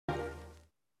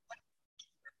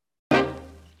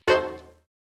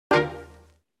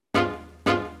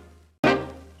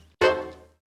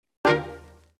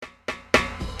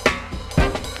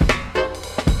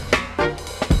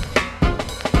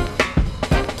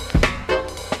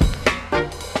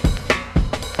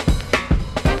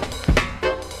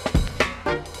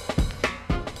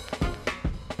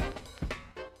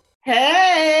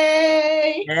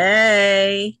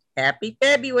Happy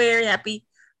February. Happy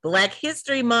Black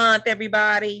History Month,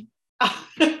 everybody.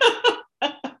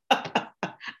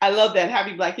 I love that.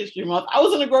 Happy Black History Month. I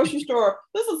was in a grocery store.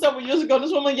 This was several years ago.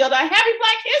 This woman yelled out, Happy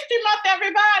Black History Month,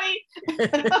 everybody.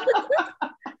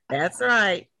 That's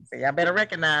right. So y'all better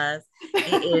recognize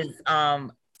it is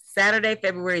Saturday,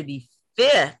 February the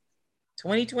 5th,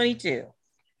 2022.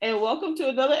 And welcome to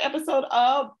another episode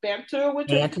of Banter with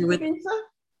Tracy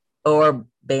or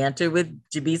Banter with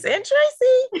Jabisa and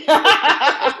Tracy.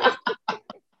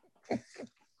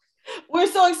 We're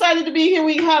so excited to be here.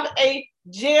 We have a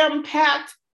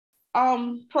jam-packed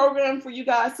program for you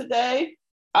guys today.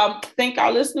 Thank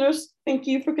our listeners. Thank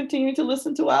you for continuing to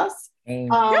listen to us. We're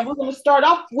going to start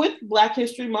off with Black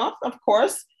History Month, of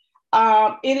course.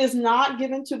 It is not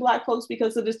given to Black folks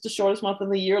because it is the shortest month of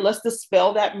the year. Let's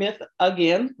dispel that myth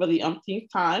again for the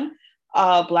umpteenth time.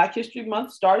 Black History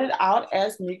Month started out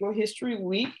as Negro History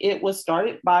Week. It was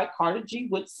started by Carter G.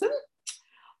 Woodson.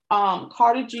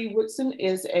 Carter G. Woodson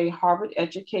is a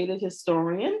Harvard-educated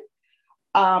historian.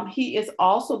 He is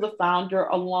also the founder,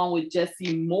 along with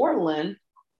Jesse Moreland,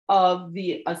 of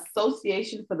the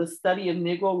Association for the Study of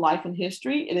Negro Life and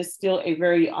History. It is still a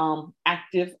very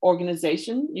active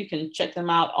organization. You can check them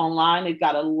out online. They've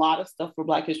got a lot of stuff for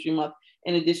Black History Month,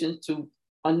 in addition to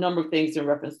a number of things in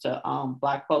reference to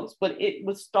Black folks. But it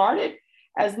was started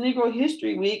as Negro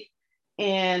History Week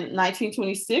in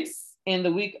 1926, in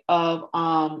the week of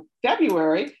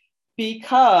February,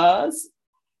 because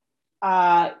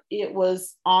it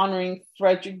was honoring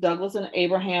Frederick Douglass and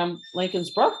Abraham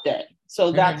Lincoln's birthday.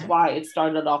 So that's why it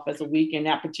started off as a week, in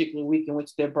that particular week in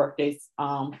which their birthdays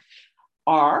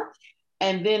are.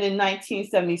 And then in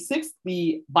 1976,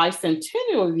 the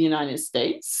bicentennial of the United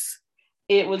States,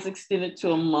 it was extended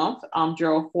to a month.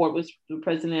 Gerald Ford was the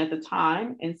president at the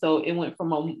time. And so it went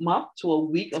from a month to a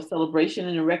week of celebration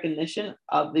and a recognition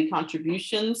of the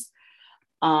contributions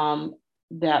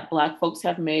that Black folks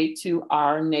have made to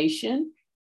our nation.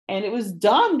 And it was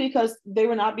done because they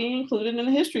were not being included in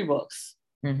the history books.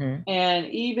 And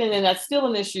that's still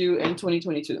an issue in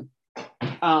 2022.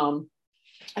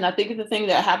 And I think the thing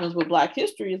that happens with Black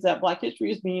history is that Black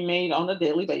history is being made on a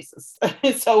daily basis.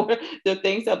 So the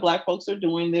things that Black folks are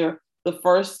doing, they're the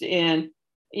first in,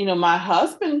 my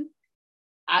husband,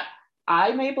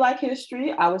 I made Black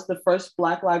history. I was the first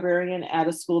Black librarian at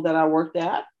a school that I worked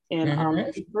at in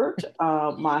Ebert.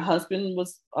 My husband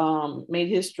was made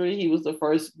history. He was the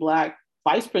first Black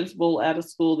vice principal at a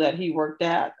school that he worked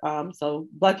at. So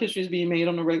Black history is being made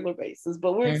on a regular basis,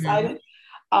 but we're excited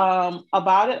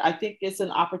about it. I think it's an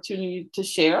opportunity to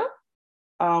share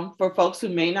for folks who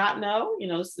may not know.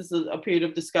 This is a period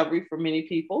of discovery for many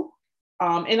people.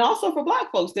 And also for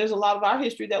Black folks, there's a lot of our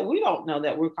history that we don't know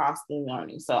that we're constantly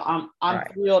learning. So I'm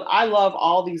thrilled. I love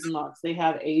all these months. They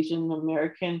have Asian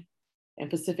American and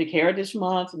Pacific Heritage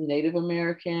Month, Native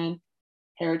American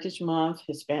Heritage Month,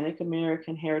 Hispanic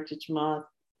American Heritage Month,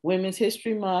 Women's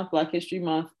History Month, Black History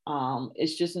Month.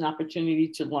 It's just an opportunity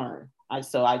to learn.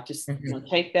 So I just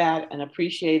take that and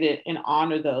appreciate it and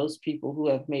honor those people who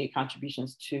have made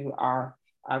contributions to our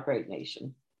great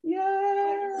nation.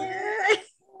 Yay!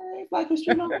 Black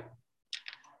History Month.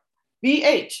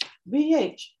 BH.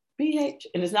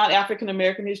 And it's not African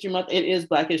American History Month. It is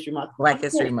Black History Month. Black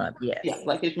History Month, yes. Yeah,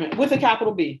 Black History Month with a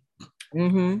capital B.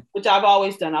 Which I've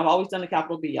always done. I've always done a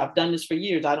capital B. I've done this for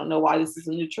years. I don't know why this is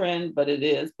a new trend, but it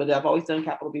is. But I've always done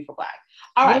capital B for Black.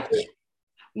 All right.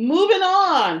 Moving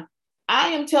on. I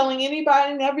am telling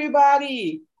anybody and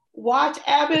everybody, watch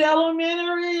Abbott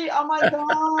Elementary. Oh my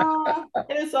God.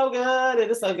 It is so good.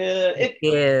 It is so good. It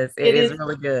is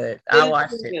really good. I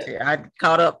watched it too. I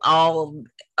caught up all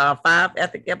 5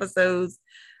 epic episodes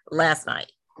last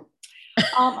night.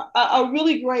 A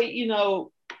really great,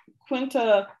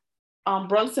 Quinta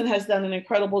Brunson has done an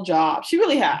incredible job. She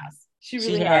really has. She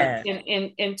really has.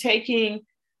 In taking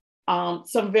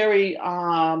some very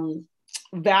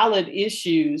valid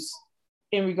issues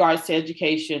in regards to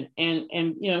education and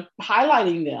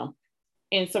highlighting them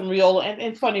in some real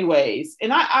and funny ways.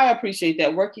 And I appreciate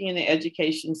that. Working in the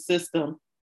education system,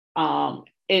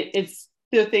 it's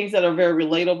there are things that are very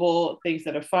relatable, things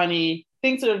that are funny,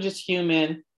 things that are just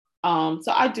human.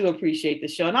 So I do appreciate the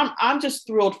show, and I'm just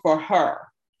thrilled for her.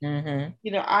 I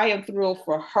am thrilled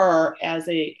for her as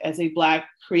a Black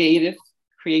creator.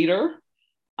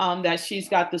 That she's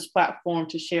got this platform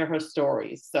to share her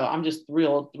stories. So I'm just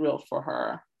thrilled for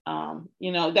her.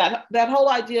 That whole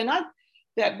idea, not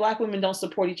that Black women don't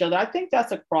support each other. I think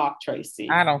that's a crock, Tracy.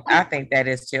 I think that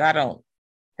is too. I don't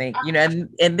think,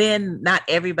 and then not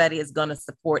everybody is going to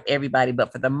support everybody,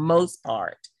 but for the most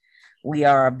part, we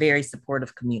are a very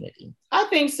supportive community. I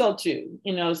think so too.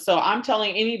 So I'm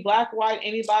telling any Black, white,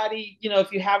 anybody,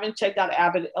 if you haven't checked out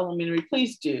Abbott Elementary,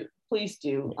 please do. Please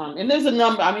do. And there's a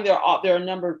number, there are a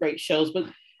number of great shows, but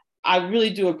I really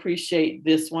do appreciate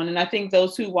this one. And I think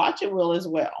those who watch it will as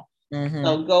well. Mm-hmm.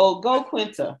 So go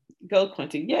Quinta. Go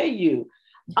Quinta. Yay, you.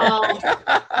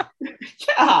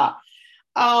 Yeah.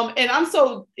 And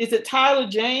is it Tyler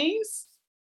James?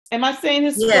 Am I saying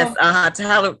his? Yes.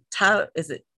 Tyler, is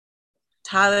it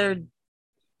Tyler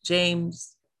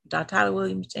James, Tyler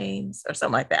Williams James or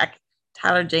something like that?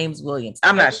 Tyler James Williams.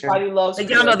 I'm not sure. Loves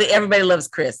y'all know that everybody loves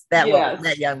Chris. That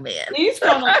young man. He's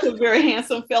grown up to a very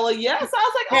handsome fella. Yes, I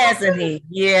was like, hasn't he?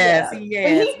 Yes, he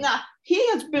has. But he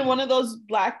has been one of those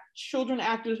Black children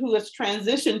actors who has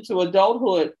transitioned to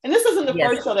adulthood. And this isn't the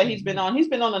first show that he's been on. He's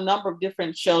been on a number of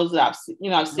different shows that I've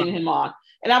seen him on,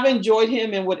 and I've enjoyed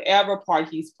him in whatever part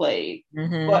he's played.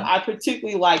 Mm-hmm. But I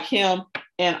particularly like him.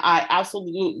 And I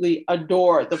absolutely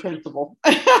adore the principal.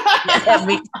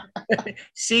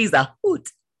 She's a hoot.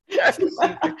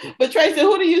 But Tracy,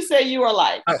 who do you say you are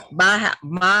like?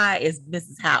 My is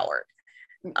Mrs. Howard.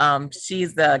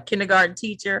 She's the kindergarten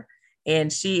teacher,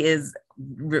 and she is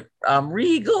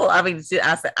regal. I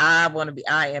said,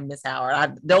 I am Miss Howard.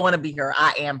 I don't want to be her.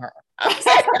 I am her.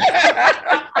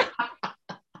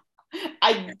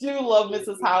 I do love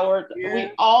Mrs. Howard. Yeah.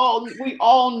 We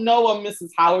all know a Mrs.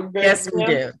 Howard. Yes, we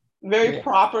do. Very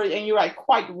proper, and you're right,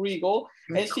 quite regal.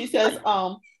 And she says,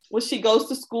 when she goes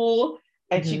to school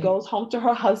and she goes home to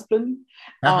her husband,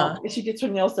 and she gets her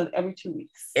nails done every 2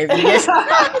 weeks. Yes,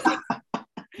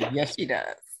 she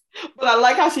does. But I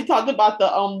like how she talked about the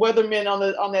weathermen on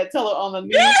the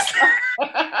news. Yes.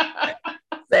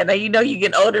 Now you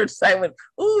get older. It's like,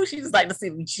 she just like to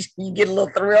see you get a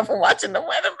little thrill from watching the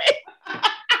weatherman.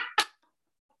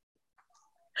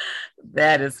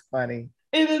 That is funny.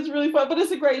 It is really fun, but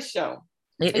it's a great show.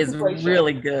 It's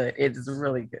really good. It is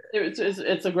really good.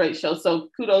 It's a great show. So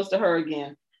kudos to her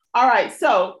again. All right.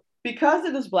 So because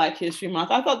it is Black History Month,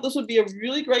 I thought this would be a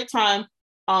really great time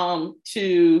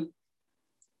to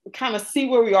kind of see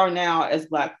where we are now as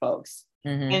Black folks.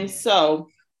 Mm-hmm. And so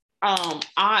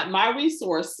my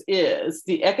resource is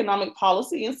the Economic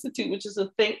Policy Institute, which is a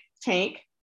think tank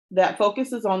that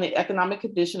focuses on the economic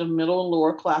condition of middle and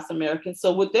lower class Americans.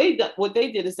 So what they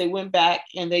did is they went back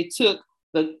and they took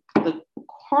the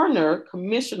Kerner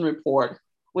Commission report,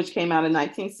 which came out in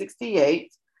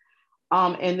 1968,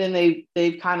 and then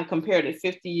they've kind of compared it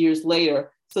 50 years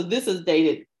later. So this is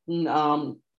dated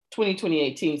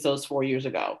 2018, so it's 4 years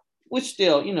ago, which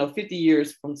still 50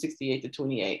 years from 68 to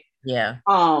 28. Yeah.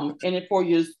 And in 4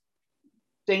 years,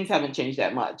 things haven't changed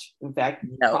that much. In fact,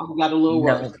 probably got a little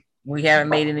worse. We haven't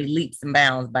made any leaps and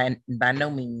bounds by no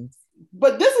means.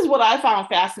 But this is what I found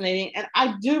fascinating. And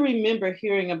I do remember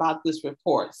hearing about this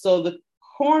report. So the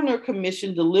Kerner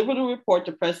Commission delivered a report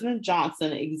to President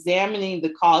Johnson examining the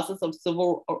causes of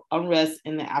civil unrest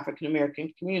in the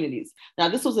African-American communities. Now,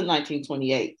 this was in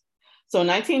 1928. So in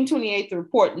 1928, the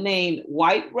report named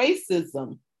white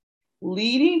racism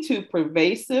leading to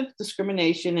pervasive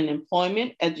discrimination in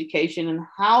employment, education, and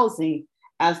housing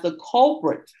as the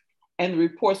culprit. And the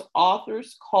report's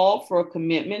authors called for a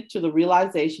commitment to the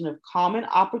realization of common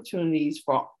opportunities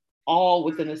for all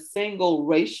within a single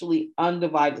racially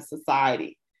undivided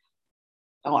society.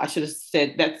 Oh, I should have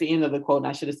said that's the end of the quote, and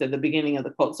I should have said the beginning of the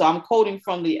quote. So I'm quoting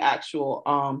from the actual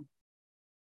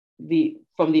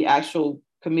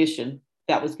commission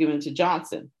that was given to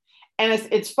Johnson. And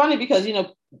it's funny because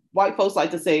white folks like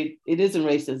to say it isn't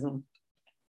racism.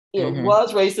 It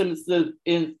was racism.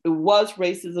 It was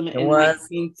racism in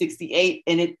 1968,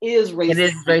 and it is racism. It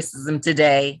is racism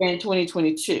today in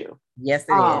 2022. Yes,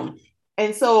 it is.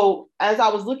 And so, as I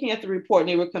was looking at the report, and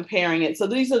they were comparing it. So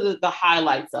these are the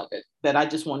highlights of it that I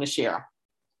just want to share.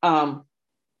 So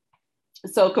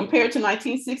compared to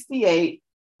 1968,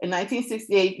 in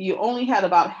 1968, you only had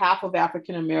about half of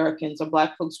African Americans or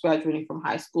Black folks graduating from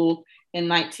high school. In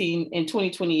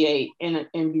 2028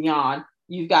 and beyond,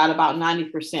 you've got about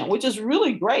 90%, which is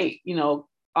really great,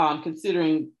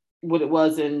 considering what it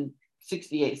was in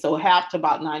 68. So half to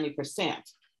about 90%.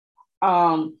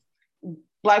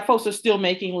 Black folks are still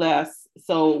making less.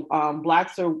 So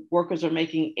workers are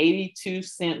making 82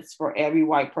 cents for every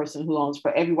white person who owns.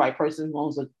 For every white person who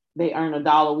owns they earn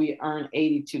 $1. We earn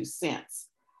 82 cents.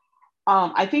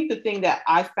 I think the thing that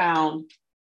I found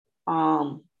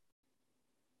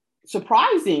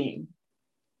surprising,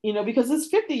 because it's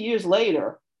 50 years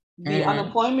later, the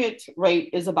unemployment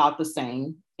rate is about the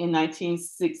same. In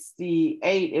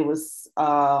 1968, it was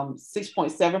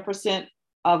 6.7%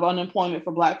 of unemployment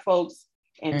for Black folks.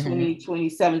 In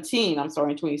 2017, I'm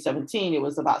sorry, in 2017, it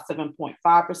was about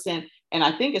 7.5%. And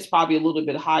I think it's probably a little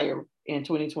bit higher in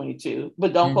 2022,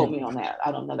 but don't quote me on that.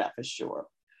 I don't know that for sure.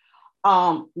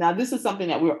 Now, this is something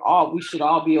that we should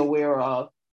all be aware of.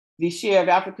 The share of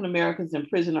African Americans in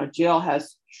prison or jail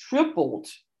has tripled,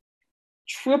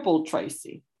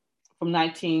 Tracy, from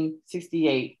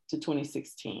 1968 to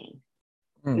 2016.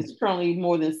 It's currently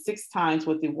more than 6 times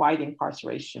what the white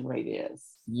incarceration rate is.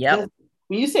 Yep.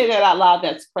 When you say that out loud,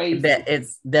 that's crazy. It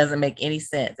doesn't make any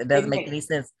sense. It doesn't make any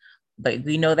sense. But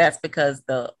we know that's because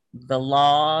the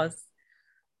laws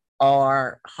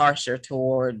are harsher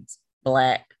towards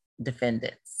Black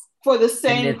defendants. For the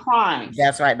same crimes.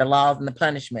 That's right. The laws and the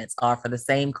punishments are for the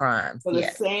same crimes. For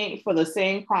the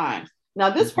same crimes.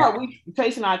 Now, this part,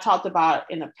 Tracy and I talked about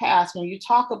in the past, when you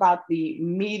talk about the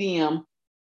medium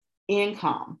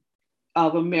income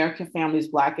of American families,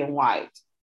 Black and white.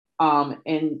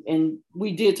 And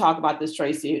we did talk about this,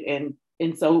 Tracy.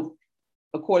 And so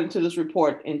according to this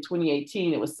report in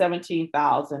 2018, it was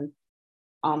 $17,000,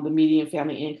 the median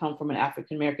family income from an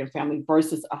African-American family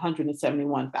versus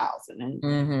 $171,000.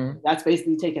 And that's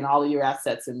basically taking all of your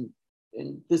assets and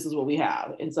this is what we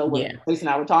have. And so when Tracy and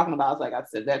I were talking about, like I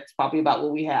said, that's probably about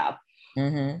what we have.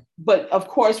 But of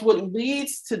course, what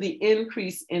leads to the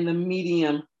increase in the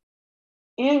median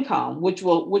income, which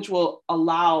will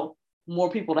allow more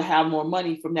people to have more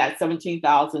money from that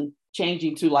 17,000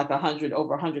 changing to like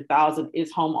over 100,000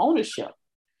 is home ownership.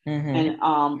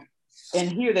 And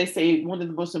here they say one of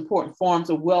the most important forms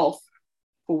of wealth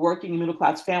for working middle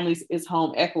class families is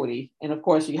home equity. And of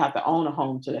course, you have to own a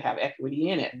home to have equity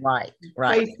in it. Right.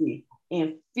 Tracy,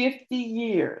 in 50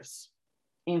 years,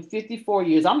 in 54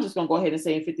 years, I'm just going to go ahead and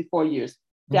say in 54 years,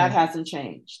 that hasn't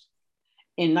changed.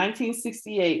 In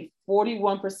 1968,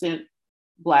 41%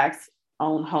 Blacks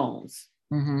own homes.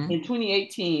 In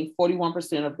 2018,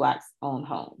 41% of Blacks own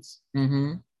homes.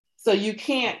 So you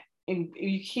can't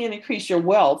increase your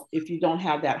wealth if you don't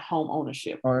have that home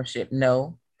ownership.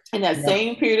 No. In that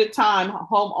same period of time,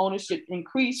 home ownership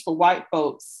increased for white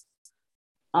folks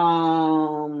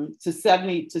to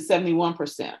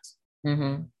 71%.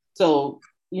 So,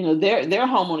 their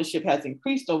home ownership has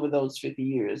increased over those 50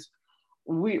 years.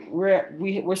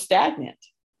 We're stagnant.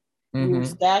 We're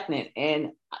stagnant.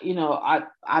 And,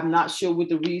 I'm not sure what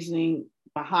the reasoning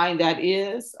behind that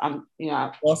is.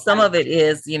 Well, some of it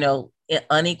is,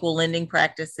 unequal lending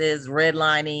practices,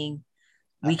 redlining.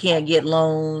 We can't get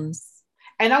loans.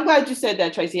 And I'm glad you said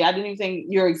that, Tracy. I didn't even think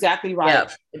you're exactly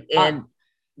right. Yeah. And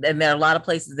there are a lot of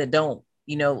places that don't,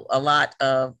 a lot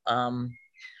of, I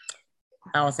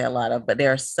won't say a lot of, but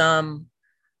there are some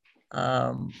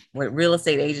with real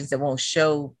estate agents that won't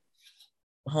show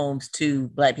homes to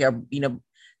Black people.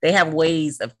 They have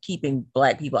ways of keeping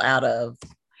Black people out of.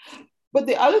 But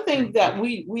the other thing that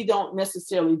we don't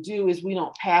necessarily do is we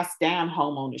don't pass down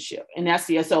home ownership. And that's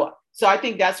so I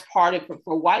think that's part of it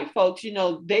for white folks.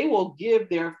 They will give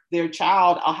their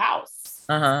child a house.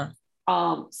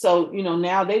 So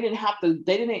now they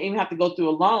didn't even have to go through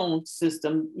a loan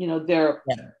system. Their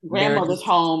grandmother's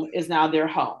home is now their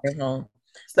home. So,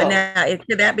 but now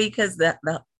could that be because the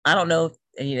I don't know.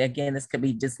 And again, this could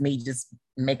be just me just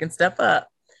making stuff up.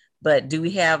 But do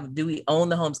we own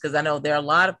the homes? Because I know there are a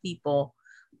lot of people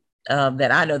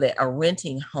that I know that are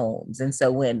renting homes. And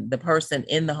so when the person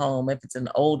in the home, if it's an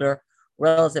older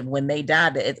relative, when they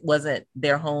died, it wasn't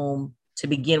their home to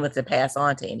begin with to pass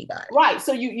on to anybody. Right.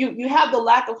 So you have the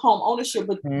lack of home ownership.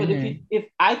 But if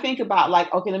I think about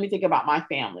let me think about my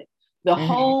family. The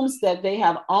homes that they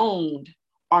have owned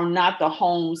are not the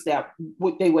homes that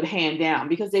they would hand down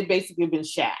because they basically have been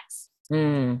shacks.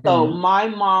 So my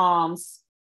mom's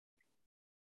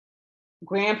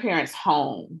grandparents'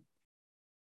 home,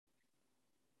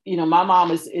 my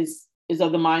mom is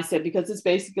of the mindset because it's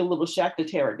basically a little shack to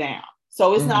tear it down.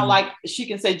 So it's not like she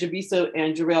can say, Javisa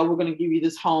and Jarrell, we're going to give you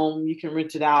this home, you can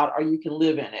rent it out or you can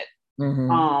live in it.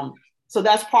 So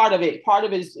that's part of it. Part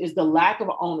of it is the lack of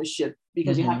ownership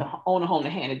because you have to own a home to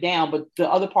hand it down. But the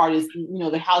other part is,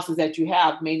 the houses that you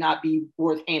have may not be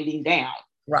worth handing down.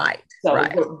 Right.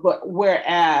 So, but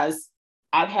whereas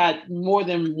I've had more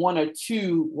than one or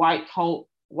two white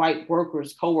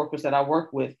coworkers that I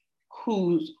work with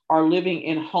who are living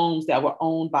in homes that were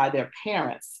owned by their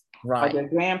parents or their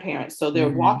grandparents. So they're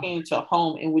walking into a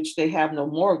home in which they have no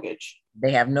mortgage.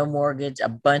 They have no mortgage, a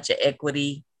bunch of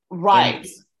equity. Right.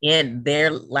 And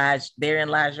therein lies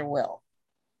your wealth.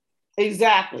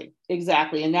 Exactly.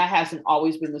 And that hasn't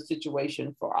always been the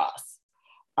situation for us.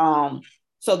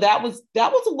 So that was a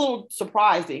little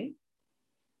surprising.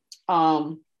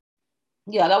 That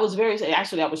was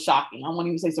that was shocking. I won't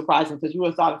even say surprising because you would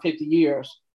have thought in 50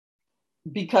 years,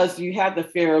 because you have the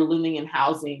Fair Lending and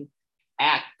Housing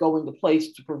Act go into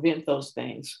place to prevent those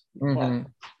things.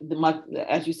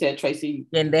 As you said, Tracy.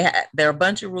 And there are a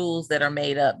bunch of rules that are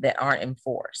made up that aren't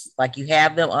enforced. Like you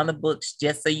have them on the books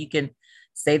just so you can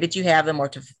say that you have them or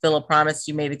to fulfill a promise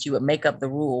you made that you would make up the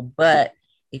rule. But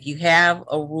if you have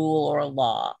a rule or a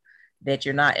law that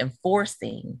you're not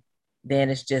enforcing, then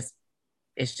it's just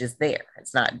there.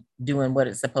 It's not doing what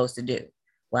it's supposed to do.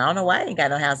 Well, I don't know why I ain't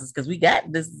got no houses because we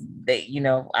got this. I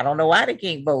don't know why they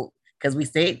can't vote because we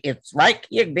say it's right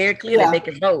here, very clear that they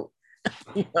can vote.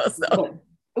 So.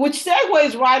 Which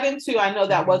segues right into, I know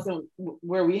that wasn't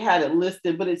where we had it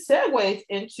listed, but it segues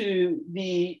into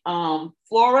the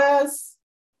Flores.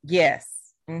 Yes.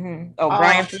 Mm-hmm. Oh,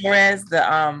 Brian Flores,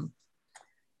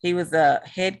 he was a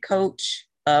head coach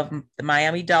of the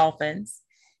Miami Dolphins,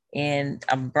 and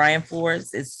Brian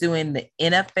Flores is suing the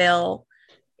NFL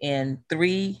and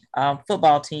 3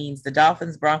 football teams, the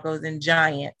Dolphins, Broncos, and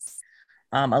Giants,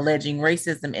 alleging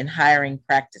racism in hiring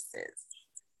practices.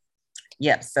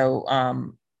 Yep. So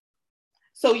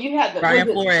you had Brian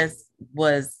Flores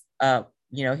was,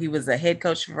 he was a head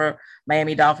coach for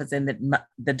Miami Dolphins, and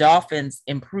the Dolphins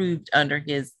improved under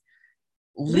his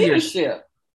leadership.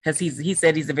 Because he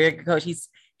said he's a very good coach.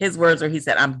 His words are, he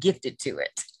said, "I'm gifted to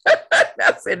it."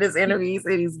 That's in his interview. He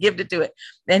said he's gifted to it.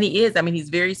 And he is. I mean, he's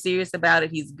very serious about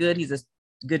it. He's good. He's a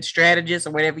good strategist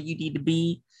or whatever you need to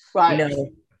be. Right.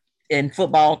 In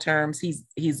football terms,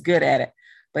 he's good at it.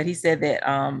 But he said that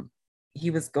he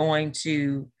was going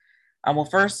to, well,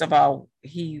 first of all,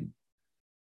 he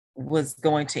was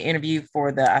going to interview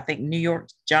for the, I think, New York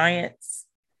Giants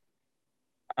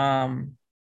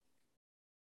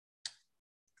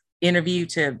interview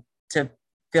to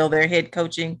fill their head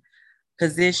coaching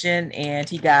position, and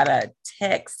he got a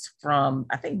text from,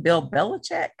 I think, Bill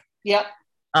Belichick. Yep.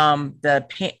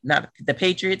 The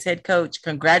Patriots head coach,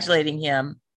 congratulating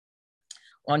him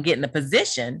on getting the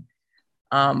position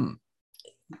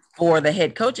for the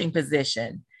head coaching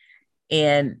position.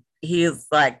 And he was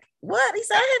like, "What?" He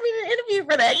said, "I haven't even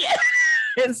interviewed for that yet."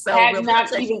 And so had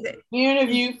not even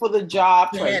interviewed for the job.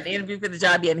 He had an interview for the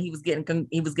job yet, and he was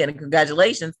getting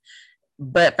congratulations,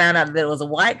 but found out that it was a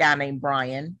white guy named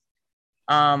Brian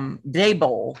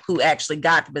Daboll who actually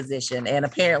got the position. And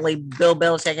apparently Bill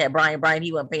Belichick had Brian.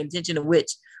 He wasn't paying attention to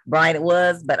which Brian it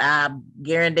was, but I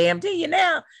guarantee you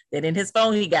now that in his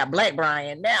phone he got Black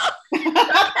Brian now. You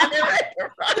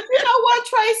know what,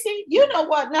 Tracy? You know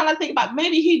what? Now that I think about it,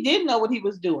 maybe he did know what he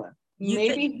was doing.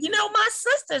 Maybe. My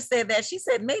sister said that. She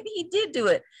said maybe he did do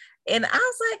it. And I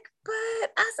was like,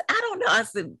 but I don't know. I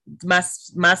said,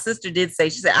 my sister did say,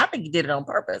 she said, I think he did it on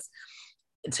purpose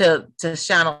to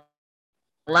shine a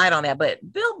light on that. But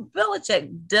Bill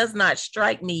Belichick does not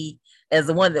strike me as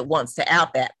the one that wants to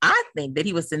out that. I think that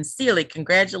he was sincerely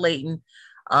congratulating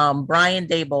Brian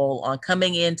Daboll on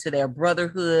coming into their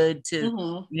brotherhood,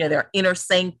 to their inner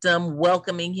sanctum,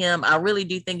 welcoming him. I really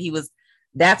do think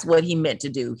that's what he meant to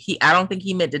do. I don't think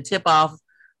he meant to tip off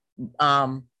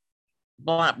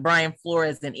Brian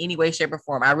Flores in any way, shape, or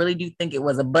form. I really do think it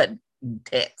was a button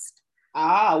text.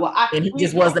 And he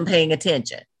just wasn't paying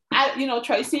attention.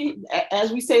 Tracy,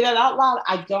 as we say that out loud,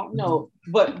 I don't know.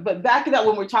 But back it up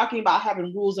when we're talking about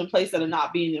having rules in place that are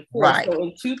not being enforced. Right. So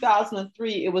in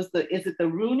 2003, it was is it the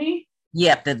Rooney?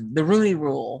 Yeah, the Rooney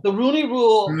Rule. The Rooney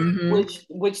Rule,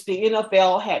 which the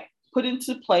NFL had put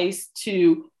into place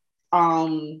to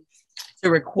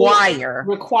require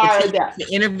that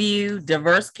to interview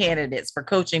diverse candidates for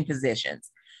coaching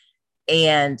positions.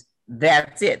 And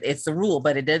that's it. It's a rule,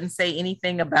 but it doesn't say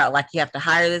anything about like you have to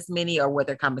hire this many or what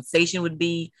their compensation would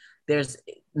be. There's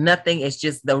nothing. It's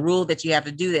just the rule that you have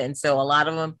to do that. And so a lot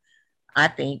of them, I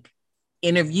think,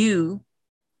 interview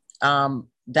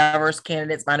diverse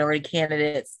candidates, minority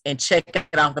candidates, and check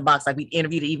it off the box like we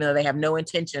interviewed it, even though they have no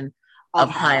intention of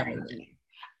hiring them.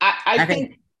 I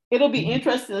think it'll be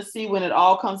interesting to see when it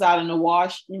all comes out in the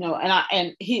wash,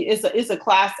 and he is a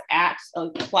class act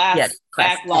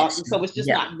law. So it's just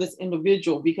not this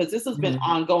individual, because this has been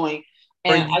ongoing.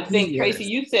 And I think, Tracy,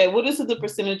 you said, what is the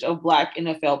percentage of Black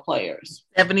NFL players?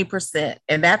 70%.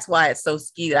 And that's why it's so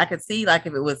skewed. I could see like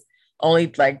if it was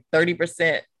only like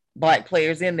 30% Black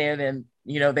players in there, then,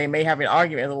 they may have an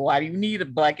argument. Well, why do you need a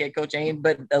Black head coach? Ain't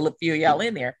but a few of y'all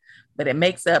in there. But it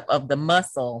makes up of the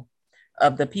muscle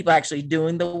of the people actually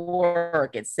doing the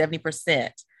work at 70%.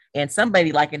 And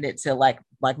somebody likened it to like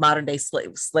modern day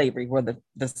slavery, where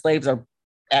the slaves are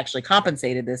actually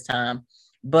compensated this time,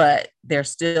 but they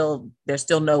don't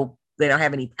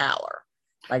have any power.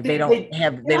 Like they don't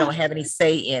have any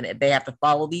say in it. They have to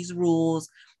follow these rules.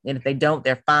 And if they don't,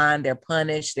 they're fined, they're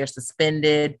punished, they're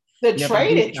suspended. They're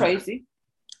traded, Tracy.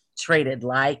 Traded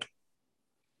like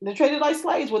They're treated like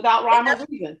slaves without rhyme or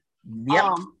reason.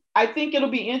 Yep. I think it'll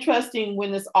be interesting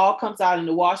when this all comes out in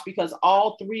the wash, because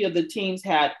all three of the teams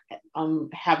have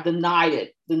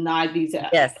denied these.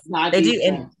 Yes, denied they these do.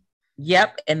 And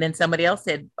yep. And then somebody else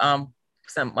said, I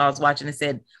was watching and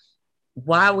said,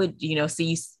 why would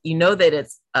see, that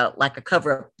it's like a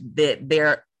cover up, that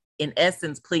they're in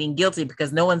essence pleading guilty,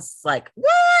 because no one's like,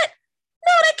 what?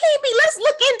 No, that can't be. Let's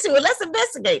look into it. Let's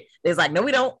investigate. There's like, no,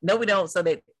 we don't. No, we don't. So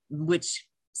that, which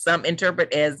some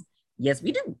interpret as, yes,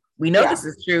 we do. We know this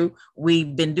is true.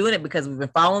 We've been doing it because we've been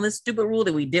following this stupid rule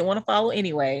that we didn't want to follow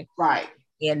anyway. Right.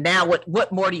 And now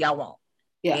what more do y'all want?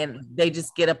 Yeah. And they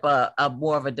just get up a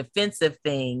more of a defensive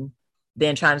thing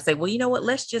than trying to say, well, you know what,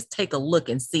 let's just take a look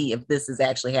and see if this is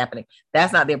actually happening.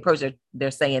 That's not the approach they're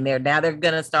saying there. Now they're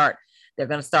going to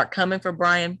start coming for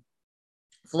Brian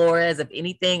Flores. If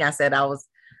anything, I said,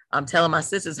 I'm telling my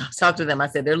sisters, I was talking to them, I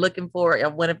said, they're looking for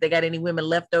one, if they got any women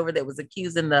left over that was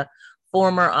accusing the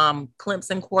former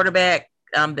Clemson quarterback,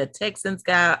 the Texans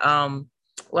guy,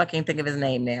 I can't think of his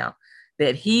name now,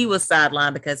 that he was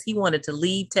sidelined because he wanted to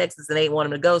leave Texas and they didn't want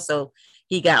him to go. So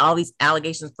he got all these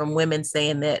allegations from women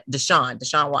saying that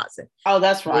Deshaun Watson. Oh,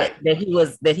 that's right.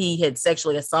 That he had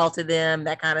sexually assaulted them,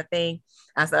 that kind of thing.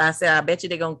 I said, I bet you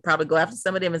they're going to probably go after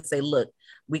some of them and say, look,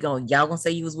 y'all going to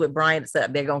say you was with Brian. So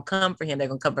they're going to come for him. They're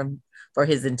going to come for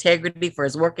his integrity, for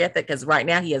his work ethic. Because right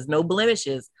now he has no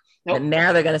blemishes. Nope. But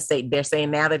now they're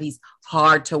saying now that he's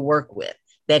hard to work with,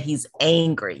 that he's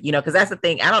angry, because that's the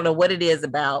thing. I don't know what it is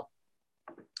about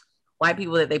white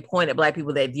people that they point at black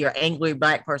people that you're an angry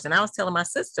black person. I was telling my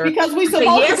sister, because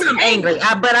I'm angry,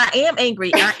 but I am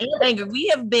angry. I am angry. We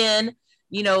have been,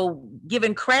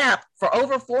 given crap for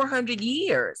over 400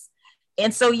 years.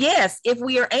 And so, yes, if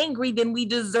we are angry, then we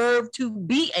deserve to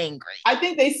be angry. I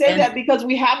think they say that because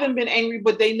we haven't been angry,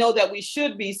 but they know that we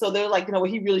should be. So they're like,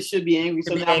 he really should be angry.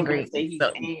 So now angry. We're say he's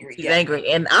angry. He's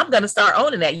angry. And I'm going to start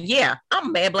owning that. Yeah, I'm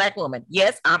a mad black woman.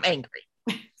 Yes, I'm angry.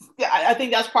 I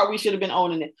think that's part we should have been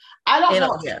owning it. I don't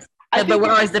know. Yes. But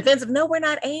we're always defensive. No, we're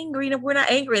not angry. No, we're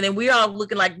not angry. And then we're all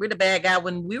looking like we're the bad guy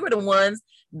when we were the ones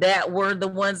that were the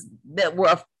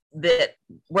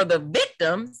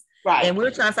victims. Right. And we're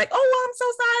trying to say, oh, I'm so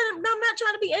sorry. I'm not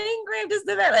trying to be angry. I'm just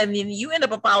that. And then you end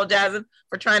up apologizing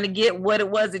for trying to get what it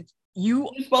was that you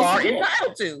are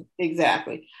entitled to.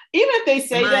 Exactly. Even if they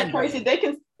say that, Tracy, they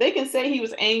can say he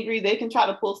was angry. They can try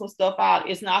to pull some stuff out.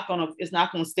 It's not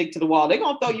gonna stick to the wall. They're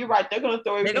gonna throw you right. They're gonna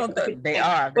throw everything. They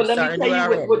are. But let me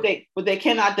tell you what they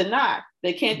cannot deny.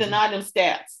 They can't deny them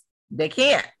stats. They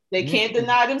can't. They can't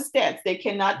deny them stats. They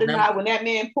cannot deny when that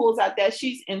man pulls out that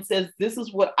sheet and says, "This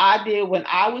is what I did when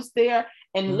I was there,"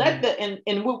 and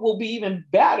and what will be even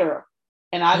better.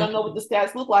 And I don't know what the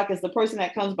stats look like, is the person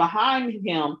that comes behind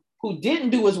him who didn't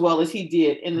do as well as he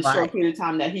did in the short period of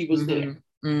time that he was there.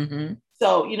 Mm-hmm.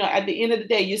 So, at the end of the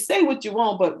day, you say what you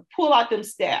want, but pull out them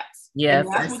stats. Yes,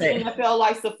 and that's what the NFL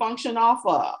likes to function off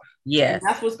of. Yes, and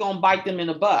that's what's going to bite them in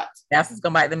the butt. That's what's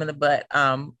going to bite them in the butt.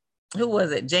 Who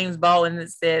was it? James Baldwin he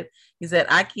said,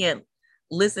 I can't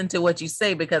listen to what you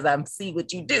say because I see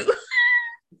what you do.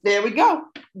 There we go.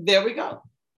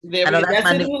 That's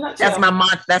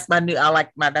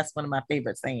one of my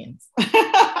favorite sayings.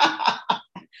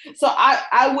 So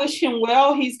I wish him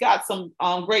well. He's got some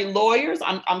great lawyers.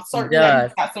 I'm certain that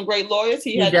he's got some great lawyers.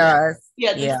 He does.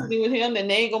 Yeah, sitting with him, and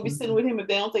they ain't gonna be sitting with him if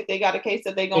they don't think they got a case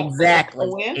that they gonna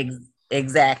win.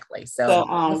 Exactly. So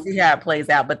we'll see how it plays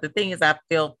out. But the thing is, I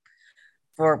feel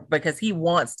because he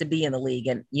wants to be in the league,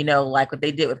 and like what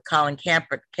they did with Colin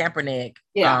Kaepernick.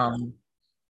 Yeah.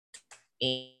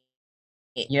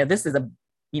 This is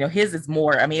his is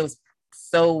more. I mean,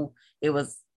 it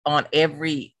was on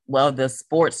the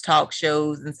sports talk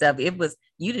shows and stuff. You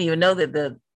didn't even know that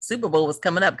the Super Bowl was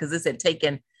coming up because this had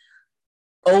taken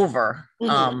over.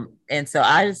 Mm-hmm. And so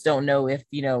I just don't know if,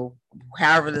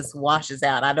 however this washes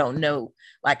out, I don't know,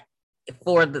 like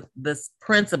for this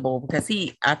principle, because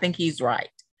I think he's right.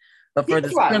 But for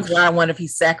this principle, I wonder if he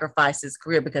sacrificed his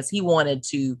career because he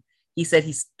said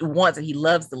he wants it. He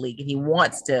loves the league and he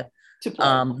wants to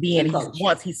be in.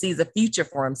 He sees a future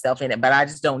for himself in it. But I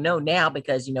just don't know now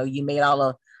because you made all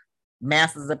the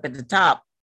masses up at the top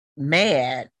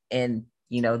mad, and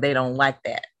they don't like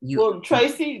that. Well,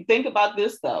 Tracy, think about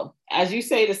this though. As you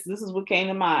say this is what came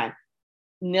to mind.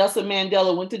 Nelson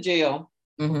Mandela went to jail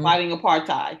for fighting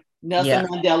apartheid. Nelson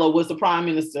Mandela was the prime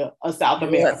minister of South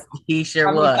America. He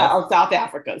sure was. Of South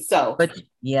Africa. So,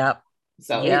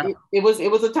 So it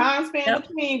was a time span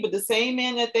between, but the same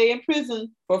man that they imprisoned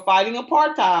for fighting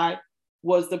apartheid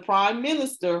was the prime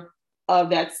minister of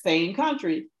that same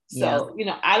country. So,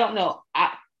 I don't know.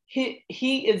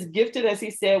 He is gifted, as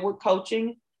he said, with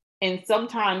coaching. And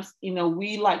sometimes,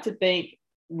 we like to think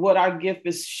what our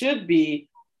gift should be.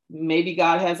 Maybe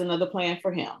God has another plan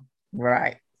for him.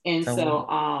 Right. And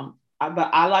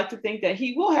but I like to think that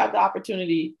he will have the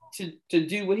opportunity to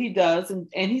do what he does, and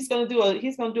he's going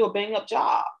to do a bang up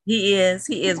job. He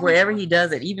is wherever he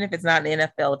does it, even if it's not in the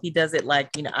NFL. If he does it, like,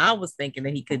 I was thinking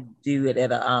that he could do it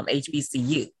at a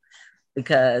HBCU,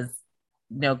 because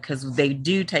they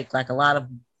do take like a lot of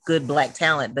good Black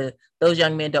talent. Those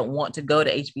young men don't want to go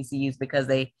to HBCUs because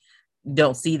they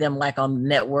don't see them like on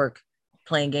network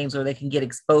playing games where they can get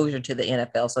exposure to the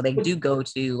NFL. So they do go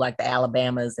to like the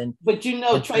Alabamas But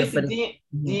Tracy,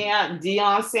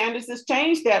 Deion Sanders has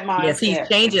changed that mindset. Yes, he's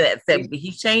changing it.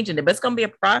 He's changing it, but it's going to be a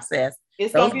process.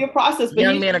 It's going to be a process.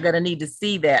 Young men are going to need to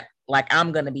see that, like,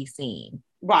 I'm going to be seen.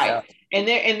 Right. So. And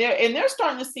they're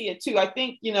starting to see it too. I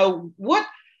think,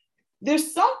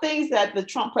 there's some things that the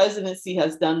Trump presidency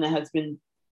has done that has been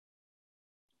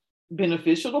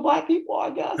beneficial to Black people,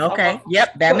 I guess. Okay.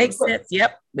 Yep. That makes sense.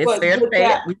 Yep. It's fair to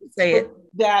say it. We can say it.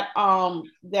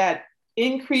 That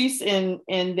increase in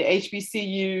the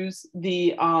HBCUs,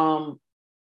 the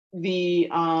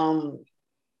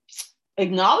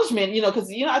acknowledgement, because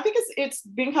I think it's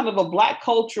been kind of a Black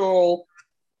cultural,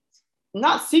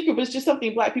 not secret, but it's just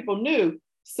something Black people knew.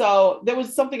 So there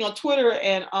was something on Twitter,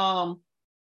 and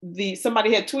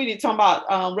somebody had tweeted talking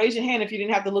about raise your hand if you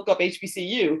didn't have to look up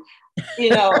HBCU,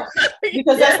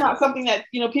 because that's not something that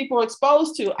people are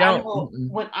exposed to. I know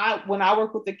when I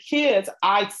work with the kids,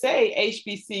 I say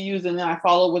HBCUs, and then I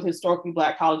follow with historically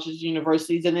Black colleges,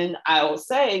 universities, and then I will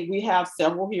say we have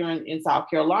several here in South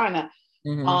Carolina.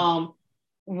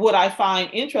 What I find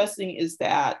interesting is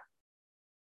that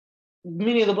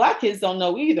many of the Black kids don't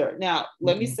know either. Now,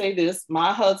 let me say this: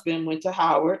 my husband went to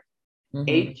Howard.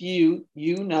 HU,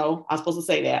 I'm supposed to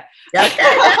say that.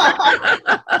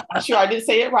 I'm sure I didn't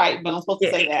say it right, but I'm supposed to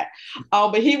say that.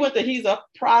 But he's a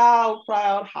proud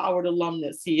Howard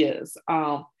alumnus. He is.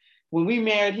 When we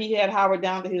married, he had Howard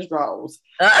down to his drawers.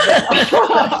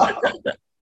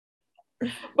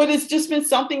 But it's just been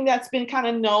something that's been kind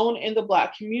of known in the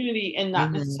Black community and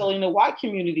not necessarily in the white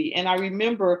community. And I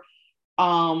remember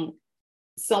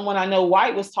someone I know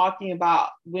white was talking about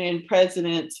when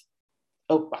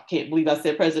I can't believe I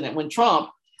said president, when Trump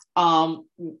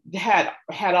had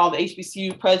all the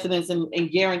HBCU presidents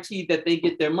and guaranteed that they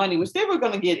get their money, which they were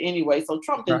going to get anyway. So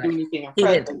Trump didn't do anything in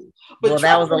president. But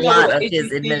that was a lot of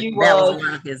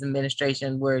his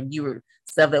administration, where you were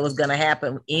stuff that was going to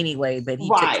happen anyway, but he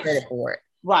took credit for it.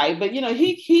 Right. But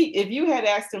he if you had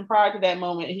asked him prior to that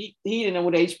moment, he didn't know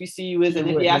what HBCU is. And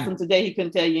if you asked him today, he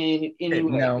couldn't tell you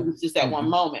anyway. No. It was just that one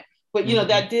moment. But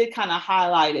that did kind of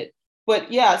highlight it.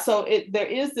 But yeah, so there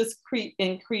is this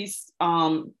increased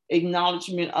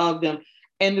acknowledgement of them.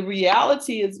 And the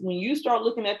reality is, when you start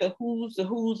looking at the who's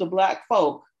of Black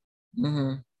folk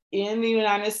in the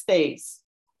United States,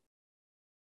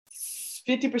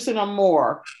 50% or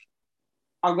more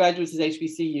are graduates of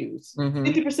HBCUs.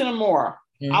 50% or more.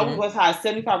 I was as high as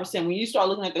 75%. When you start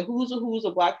looking at the who's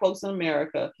of Black folks in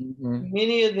America,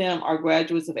 many of them are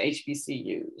graduates of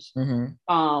HBCUs.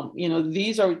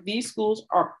 These schools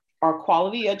are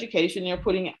quality education. They're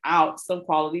putting out some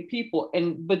quality people,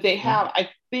 but they have, I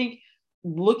think,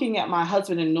 looking at my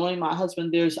husband and knowing my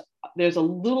husband, there's a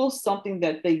little something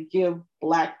that they give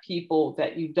Black people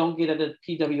that you don't get at a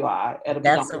PWI, at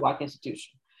a Black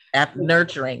institution.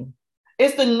 Nurturing.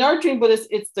 It's the nurturing, but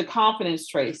it's the confidence,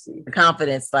 Tracy. The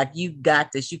confidence, like, you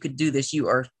got this, you could do this, you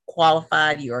are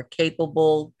qualified, you are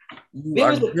capable, you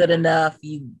are good enough.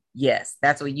 Yes,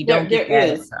 that's what you don't get.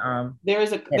 There's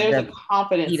a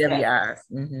confidence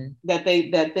that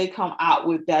they come out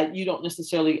with that you don't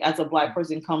necessarily, as a Black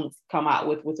person, come out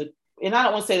with a. And I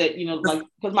don't want to say that, like,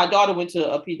 because my daughter went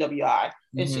to a PWI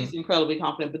and she's incredibly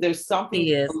confident, but there's something,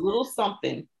 a little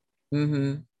something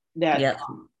that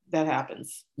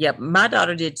happens. Yep, my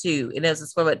daughter did too, and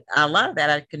but a lot of that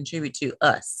I contribute to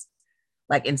us.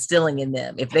 Like, instilling in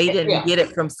them. If they didn't get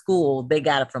it from school, they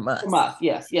got it from us. From us,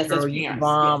 yes. As parents.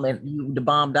 Bomb and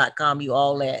thebomb.com, you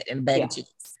all that, and bag of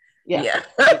chips. Yeah.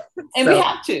 And we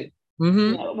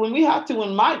have to.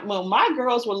 When my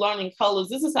girls were learning colors,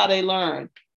 this is how they learn: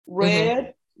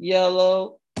 red,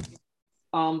 yellow,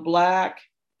 black,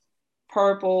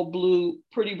 purple, blue,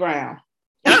 pretty brown.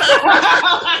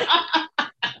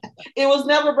 It was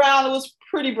never brown, it was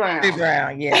pretty brown. Pretty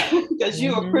brown, yeah. Because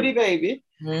you're a pretty baby.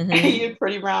 And you're a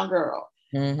pretty brown girl.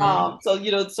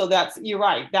 So that's, you're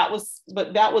right. That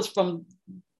was from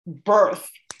birth,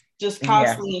 just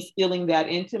constantly instilling that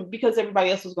into, because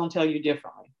everybody else was going to tell you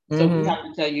differently. So we have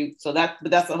to tell you. So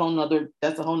that's a whole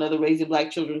nother raising Black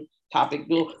children topic.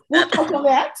 We'll talk on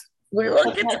that.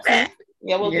 We'll get to that.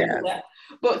 Yeah, we'll get to Yeah. that.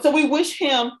 But so we wish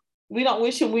him, we don't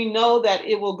wish him, we know that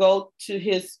it will go to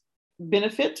his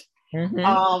benefit.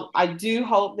 Mm-hmm. I do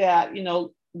hope that,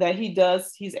 that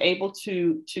he's able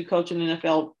to coach an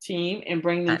NFL team and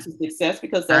bring them I, to success,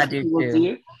 because I that's what do he will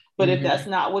too. do. But if Mm-hmm. that's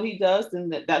not what he does,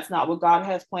 then that's not what God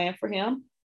has planned for him.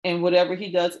 And whatever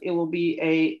he does, it will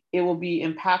be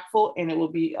impactful, and it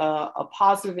will be a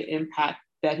positive impact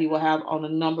that he will have on a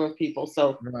number of people.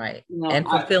 So, Right. And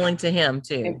fulfilling to him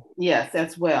too. yes,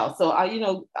 as well. So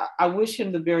I wish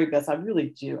him the very best. I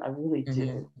really do. I really do.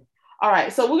 Mm-hmm. All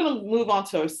right. So we're going to move on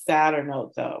to a sadder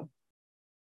note, though.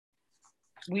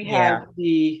 We Yeah. have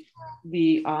the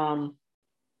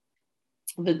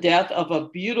death of a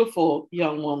beautiful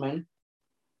young woman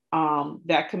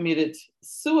that committed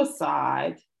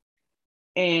suicide.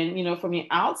 And, from the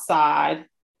outside,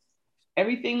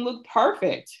 everything looked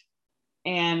perfect.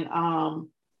 And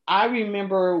I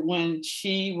remember when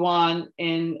she won,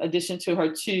 in addition to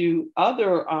her two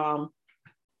other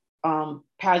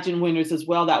pageant winners as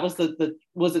well. That was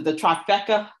was it the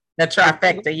trifecta? The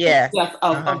trifecta, yes. Yes,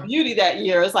 of beauty that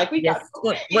year. It's like we got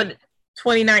what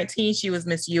 2019 she was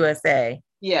Miss USA.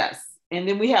 Yes. And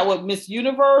then we had Miss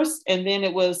Universe, and then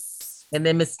it was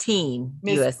Miss Teen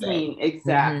Miss USA. Teen,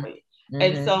 exactly. Mm-hmm.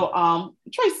 And so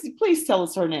Tracy, please tell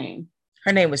us her name.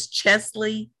 Her name was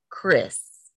Cheslie Kryst.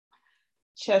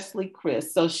 Cheslie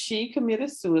Kryst. So she committed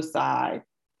suicide.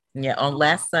 Yeah, on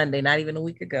last Sunday, not even a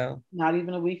week ago. Not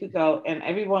even a week ago. And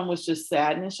everyone was just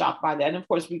saddened and shocked by that. And of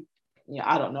course,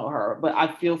 I don't know her, but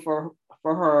I feel for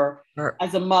her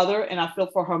as a mother, and I feel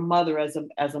for her mother as a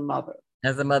mother.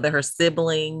 As a mother, her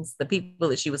siblings, the people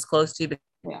that she was close to.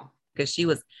 Yeah. Because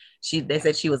they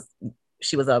said she was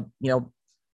a,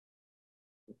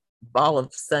 ball of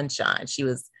sunshine. She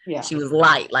was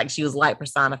light, like she was light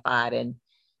personified, and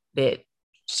that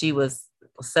she was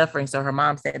suffering. So her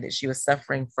mom said that she was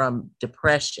suffering from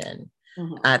depression.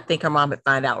 Mm-hmm. I think her mom had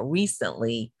found out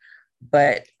recently,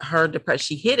 but her depression,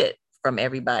 she hid it from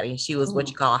everybody. She was what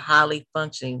you call a highly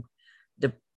functioning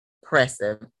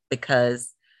depressive,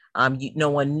 because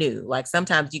no one knew. Like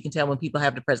sometimes you can tell when people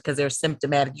have depression because they're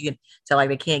symptomatic. You can tell like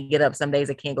they can't get up. Some days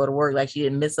they can't go to work. Like she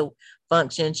didn't miss a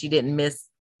function. She didn't miss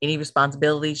any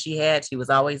responsibilities she had. She was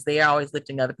always there, always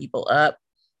lifting other people up.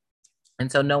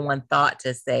 And so no one thought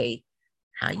to say,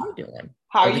 how you doing?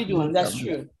 How are you doing? That's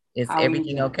true. Is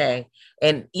everything okay?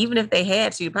 And even if they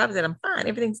had, she probably said, I'm fine.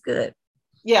 Everything's good.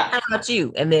 Yeah. How about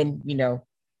you? And then,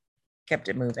 kept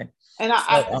it moving. And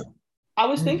I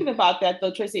was thinking about that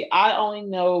though, Tracy. I only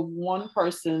know one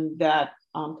person that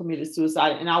committed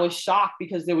suicide, and I was shocked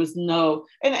because there was no,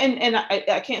 and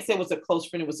I can't say it was a close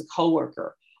friend, it was a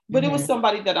coworker, but it was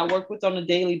somebody that I work with on a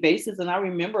daily basis. And I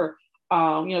remember,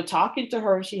 talking to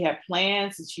her, she had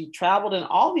plans and she traveled and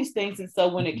all these things. And so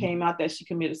when it came out that she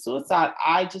committed suicide,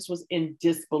 I just was in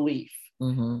disbelief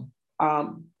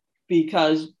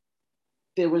because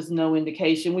there was no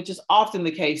indication, which is often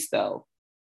the case though.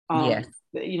 Yes.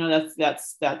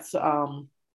 That's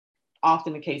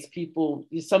often the case.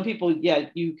 Some people,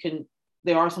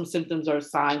 there are some symptoms or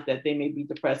signs that they may be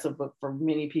depressive, but for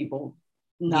many people,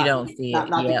 you don't see it.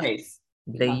 Not the case.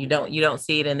 You don't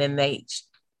see it, and then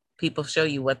people show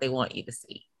you what they want you to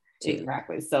see too.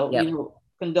 Exactly. So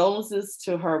condolences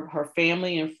to her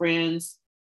family and friends,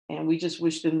 and we just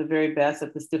wish them the very best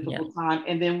at this difficult time.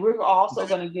 And then we're also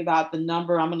going to give out the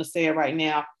number. I'm going to say it right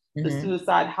now. The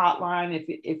suicide hotline,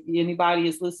 if anybody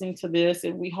is listening to this,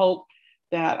 and we hope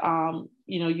that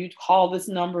you call this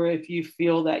number if you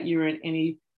feel that you're in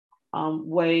any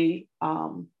way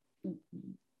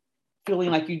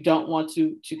feeling like you don't want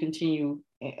to continue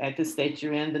at the state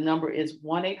you're in. The number is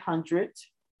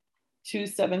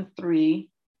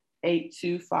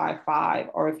 1-800-273-8255.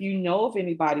 Or if you know of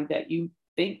anybody that you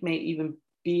think may even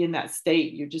be in that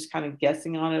state, you're just kind of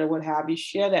guessing on it or what have you,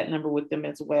 share that number with them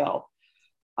as well.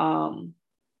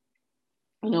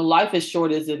 Life is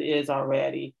short as it is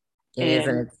already. It is,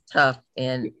 and it's tough,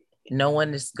 and no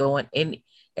one is going in.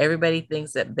 Everybody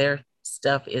thinks that their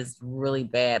stuff is really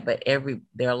bad, but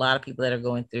there are a lot of people that are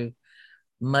going through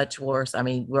much worse. I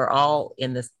mean, we're all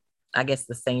in this, I guess,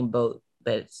 the same boat,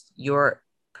 but your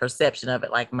perception of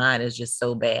it, like mine, is just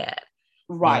so bad.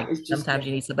 Right. Sometimes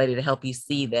you need somebody to help you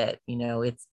see that,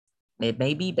 it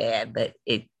may be bad, but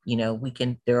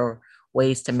there are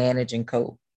ways to manage and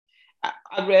cope.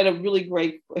 I read a really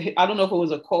great, I don't know if it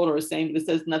was a quote or a saying, but it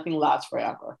says nothing lasts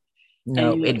forever.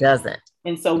 No, it doesn't.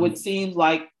 And so what seems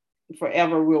like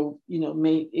forever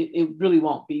it really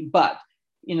won't be, but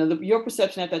your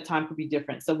perception at that time could be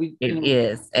different. So it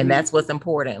is. And that's what's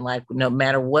important. Like, no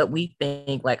matter what we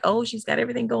think, like, oh, she's got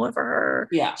everything going for her.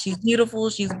 Yeah. She's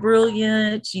beautiful. She's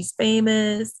brilliant. She's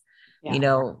famous. you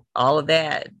know, all of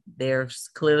that. There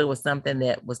clearly was something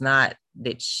that was not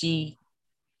that she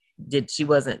did. She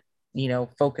wasn't, you know,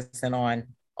 focusing on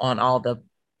all the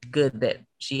good that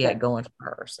she had going for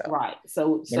her. So right.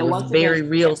 So and it was very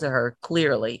real to her,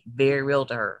 clearly, very real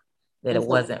to her that it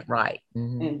wasn't right.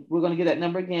 Mm-hmm. And we're going to get that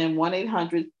number again,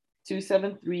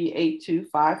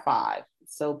 1-800-273-8255.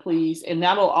 So please, and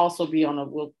that'll also be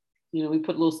on we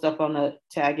put little stuff on the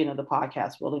tagging of the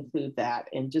podcast. We'll include that,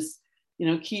 and just, you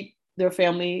know, keep their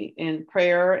family in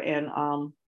prayer, and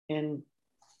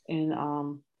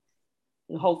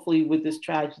hopefully with this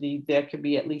tragedy, there could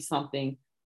be at least something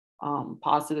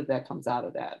positive that comes out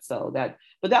of that.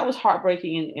 But that was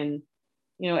heartbreaking. And,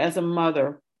 you know, as a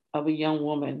mother of a young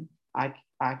woman, I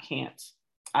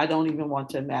don't even want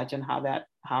to imagine how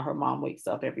her mom wakes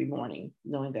up every morning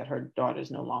knowing that her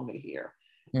daughter's no longer here.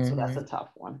 Mm-hmm. So that's a tough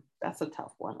one.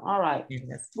 All right.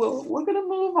 Yes. Well, we're going to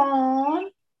move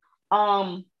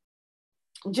on.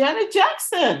 Janet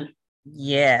Jackson.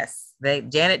 Yes.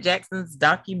 Janet Jackson's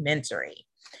documentary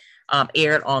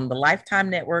aired on the Lifetime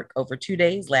Network over 2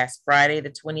 days, last Friday, the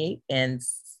 28th, and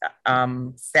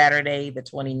Saturday, the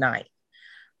 29th.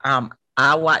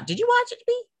 Did you watch it,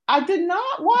 B? I did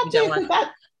not watch it because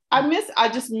I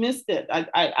just missed it.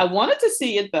 I wanted to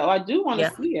see it though. I do want to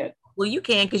see it. Well, you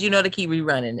can, because you know they keep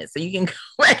rerunning it, so you can go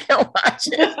back and watch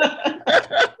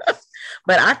it.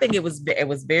 But I think it was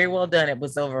very well done. It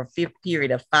was over a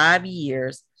period of 5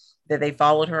 years that they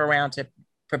followed her around to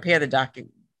prepare the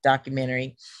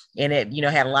documentary, and it, you know,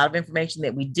 had a lot of information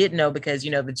that we didn't know, because,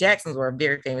 you know, the Jacksons were a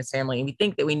very famous family, and we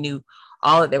think that we knew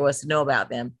all that there was to know about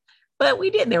them. But we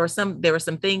didn't. There were some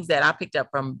things that I picked up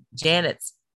from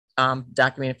Janet's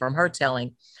documentary, from her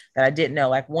telling, that I didn't know.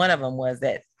 Like one of them was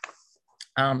that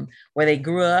where they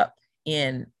grew up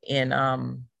in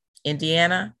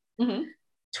Indiana, mm-hmm.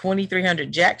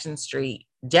 2300 Jackson Street.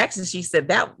 Jackson, she said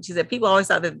people always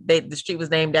thought that the street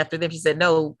was named after them. She said,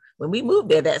 no, when we moved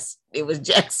there, it was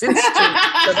Jackson Street.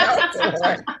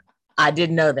 I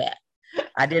didn't know that.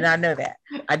 I did not know that.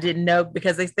 I didn't know,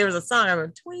 because there was a song, I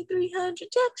remember, 2300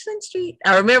 Jackson Street.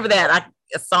 I remember that.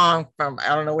 A song from,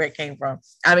 I don't know where it came from.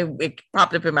 I mean, it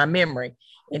popped up in my memory.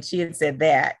 And she had said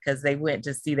that because they went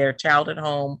to see their childhood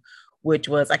home, which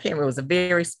was, I can't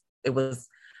remember, it was,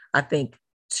 I think,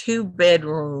 2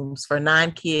 bedrooms for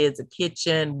 9 kids, a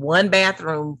kitchen, 1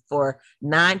 bathroom for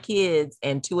 9 kids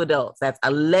and 2 adults. That's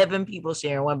 11 people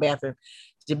sharing 1 bathroom.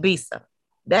 Jabisa.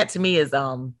 That to me is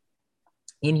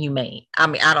inhumane. I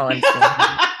mean, I don't understand.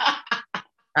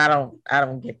 I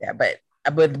don't get that, but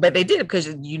they did it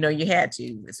because, you know, you had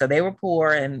to. So they were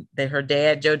poor, and her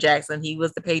dad, Joe Jackson, he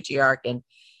was the patriarch, and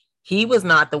he was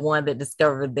not the one that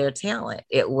discovered their talent.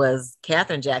 It was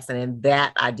Catherine Jackson, and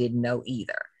that I didn't know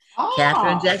either. Oh.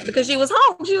 Catherine Jackson, because she was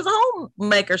home. She was a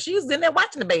homemaker. She was in there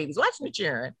watching the babies, watching the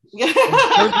children.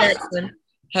 Joe Jackson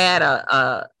had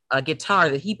a guitar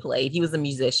that he played. He was a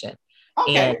musician.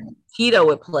 Okay. And Tito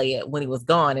would play it when he was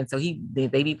gone. And so they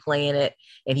be playing it,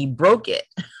 and he broke it.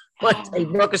 He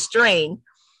broke a string.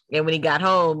 And when he got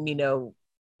home, you know,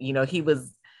 he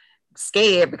was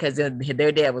scared because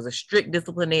their dad was a strict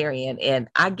disciplinarian. And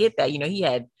I get that. You know, he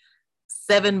had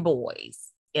 7 boys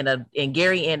in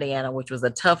Gary, Indiana, which was a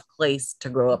tough place to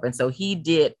grow up. And so he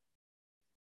did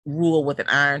rule with an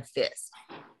iron fist.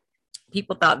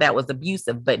 People thought that was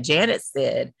abusive, but Janet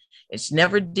said, and she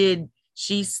never did,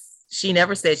 she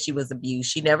never said she was abused.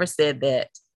 She never said that,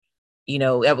 you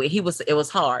know, it was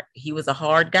hard. He was a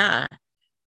hard guy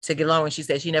to get along with. She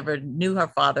said she never knew her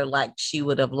father like she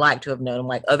would have liked to have known him,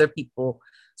 like other people's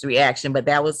reaction. But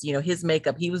that was, you know, his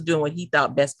makeup. He was doing what he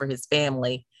thought best for his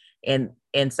family. And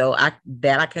so I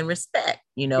can respect,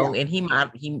 you know, yeah.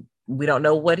 And we don't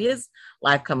know what his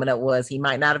life coming up was. He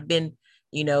might not have been,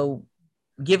 you know,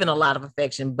 given a lot of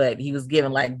affection, but he was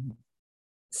given like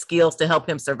skills to help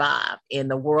him survive in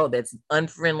the world that's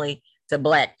unfriendly to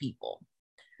Black people.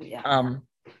 Yeah.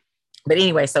 But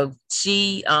anyway, so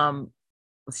she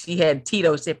had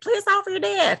Tito said, play a song for your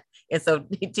dad. And so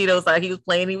Tito was like, he was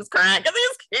playing, he was crying because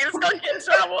he was going to get in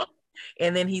trouble.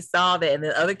 And then he saw that, and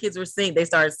the other kids were singing. They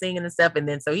started singing and stuff. And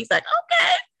then so he's like,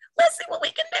 okay, let's see what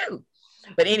we can do.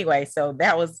 But anyway, so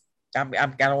that was, I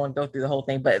don't want to go through the whole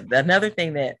thing. But another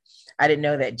thing that I didn't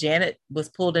know, that Janet was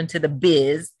pulled into the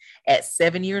biz at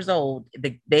 7 years old.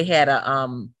 They had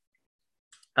a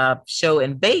show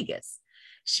in Vegas.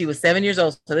 She was 7 years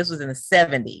old. So this was in the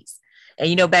 70s. And,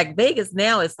 you know, back Vegas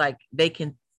now, it's like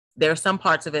there are some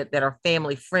parts of it that are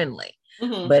family friendly.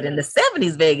 Mm-hmm. But in the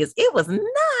 70s Vegas, it was not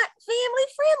family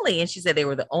friendly. And she said they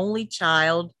were the only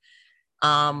child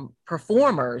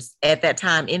performers at that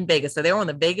time in Vegas. So they were on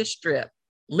the Vegas Strip,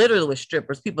 literally with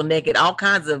strippers, people naked, all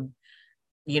kinds of,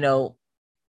 you know,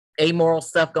 amoral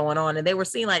stuff going on. And they were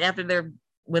seeing like after their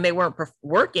when they weren't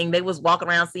working, they was walking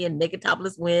around seeing naked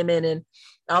topless women and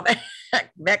all that,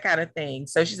 that kind of thing.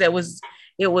 So she said it was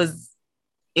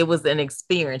it was an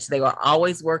experience. They were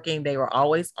always working, they were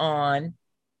always on.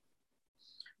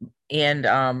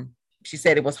 And she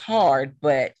said it was hard,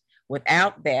 but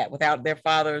without that, without their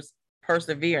father's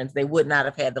perseverance, they would not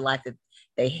have had the life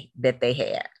that they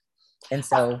had. And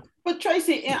so, but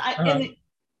Tracy, I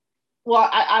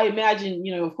imagine,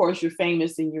 you know, of course, you're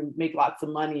famous and you make lots of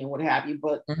money and what have you,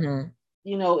 but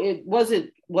you know, it was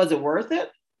it worth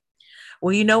it?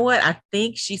 Well, you know what? I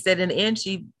think she said in the end,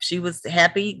 she was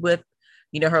happy with,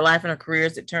 you know, her life and her career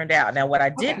as it turned out. Now, what I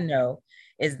didn't know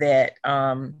is that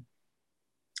when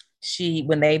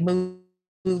they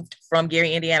moved from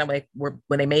Gary, Indiana, when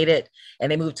they made it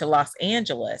and they moved to Los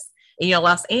Angeles, and, you know,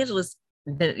 Los Angeles,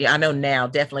 I know now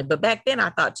definitely, but back then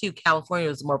I thought too, California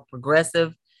was a more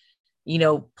progressive, you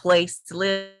know, place to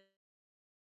live.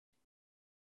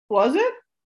 Was it?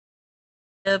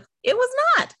 It was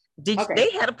not. They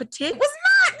had a petition? It was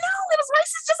not. No, it was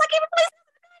racist, just like every place in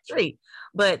the country.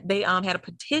 But they had a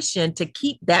petition to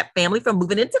keep that family from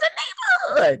moving into the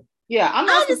neighborhood. Yeah, I'm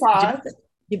not surprised.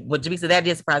 Well, Jamisa, that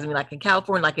did surprise me. Like in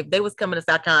California, like if they was coming to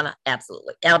South Carolina,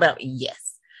 absolutely. Alabama,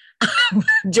 yes.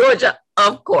 Georgia,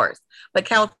 of course. But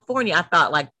California, I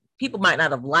thought like people might not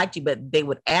have liked you, but they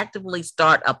would actively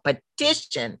start a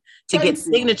petition to get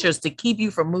signatures to keep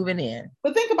you from moving in.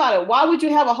 But think about it. Why would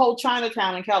you have a whole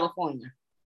Chinatown in California?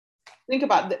 Think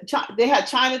about it. They had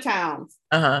Chinatowns.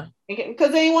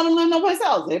 Because they didn't want to live no place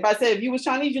else. Everybody said if you was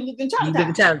Chinese, you lived in Chinatown. You lived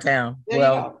in Chinatown. There you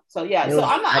go. So yeah. So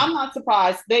I'm not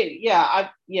surprised. And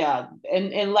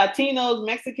Latinos,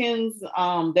 Mexicans,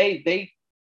 they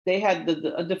had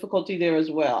a difficulty there as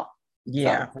well.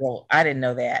 Yeah. So. Well, I didn't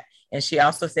know that. And she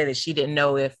also said that she didn't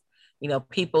know if, you know,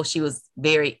 she was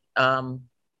very,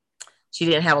 she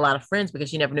didn't have a lot of friends because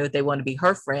she never knew if they wanted to be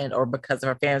her friend or because of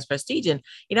her family's prestige. And,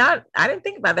 you know, I didn't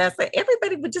think about that. So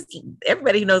everybody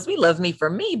who knows me loves me for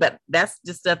me, but that's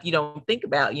just stuff you don't think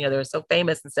about. You know, they're so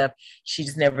famous and stuff. She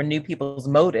just never knew people's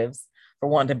motives for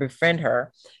wanting to befriend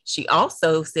her. She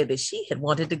also said that she had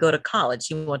wanted to go to college.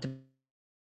 She wanted to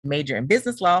major in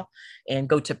business law and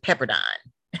go to Pepperdine.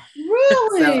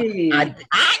 Really? So I know.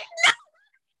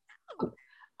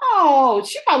 Oh,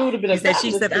 she probably would have been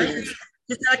she said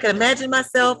I could imagine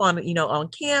myself on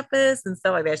campus and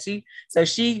stuff like that.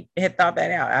 She had thought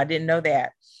that out. I didn't know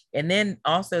that. And then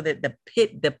also that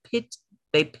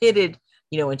they pitted,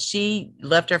 you know, when she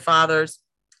left her father's,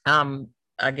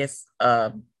 I guess,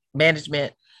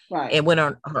 management, right, and went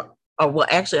on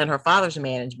on her father's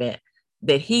management,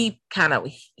 that he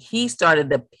started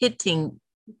the pitting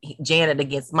Janet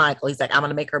against Michael. He's like, I'm going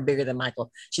to make her bigger than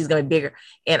Michael. She's going to be bigger.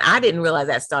 And I didn't realize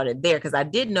that started there because I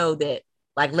did know that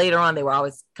like later on, they were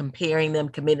always comparing them,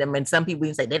 committing them. And some people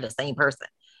even say they're the same person,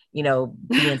 you know,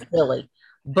 being silly.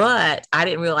 But I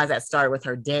didn't realize that started with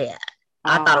her dad.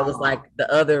 I thought it was like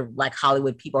the other like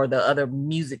Hollywood people or the other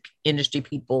music industry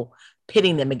people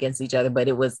pitting them against each other. But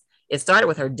it started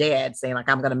with her dad saying like,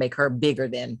 I'm going to make her bigger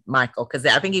than Michael. Because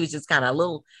I think he was just kind of a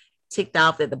little ticked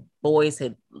off that the boys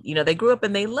had, you know, they grew up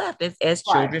and they left as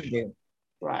children do.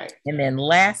 Right. And then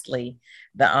lastly,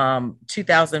 the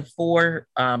 2004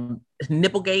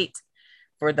 Nipplegate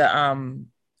for the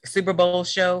Super Bowl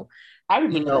show. I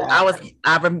remember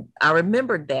that. I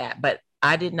remembered that, but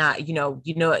I did not, you know,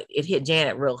 it hit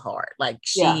Janet real hard. Like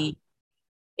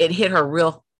it hit her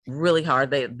really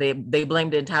hard. They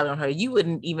blamed it entirely on her. You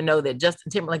wouldn't even know that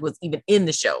Justin Timberlake was even in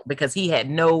the show because he had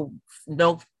no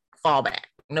fallback,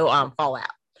 no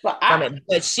fallout from it.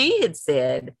 But she had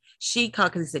said, she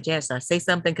called because he said, Janet, should I say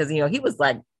something? Because, you know, he was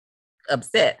like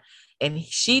upset. And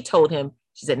she told him,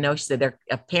 she said, no, she said,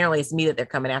 apparently it's me that they're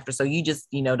coming after. So you just,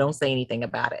 you know, don't say anything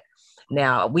about it.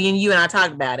 Now, you and I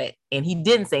talked about it and he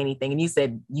didn't say anything. And you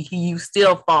said you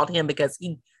still fault him because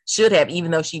he should have, even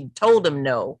though she told him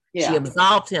no, she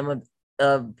absolved him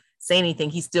of saying anything.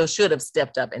 He still should have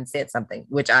stepped up and said something,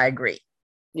 which I agree.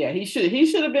 Yeah, he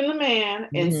should have been the man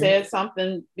and said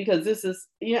something because this is,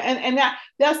 you know, and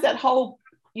that's that whole,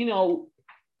 you know,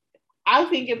 I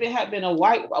think if it had been a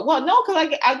white, well, no,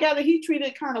 because I gather he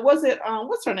treated kind of, was it,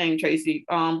 what's her name, Tracy?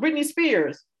 Britney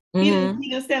Spears. He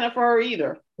didn't stand up for her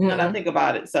either. Now that I think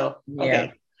about it. So,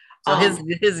 okay. So his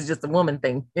is just a woman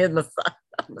thing. His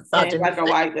misogyny. Like a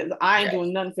white, I ain't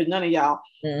doing nothing for none of y'all.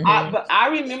 But I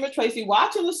remember Tracy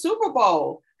watching the Super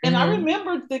Bowl and I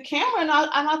remembered the camera and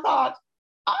I thought,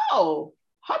 oh,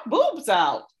 her boobs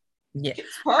out. Yeah,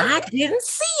 I didn't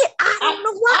see it. I don't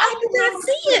know why I did not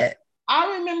see it.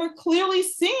 I remember clearly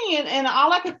seeing, and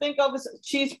all I could think of is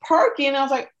she's perky, and I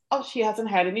was like, oh, she hasn't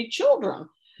had any children.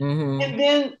 Mm-hmm. And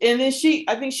then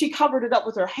I think she covered it up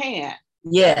with her hand.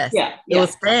 Yes, Yeah, it yeah,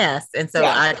 was fast, and so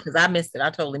yeah. because I missed it,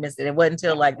 I totally missed it. It wasn't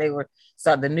until like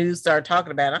the news started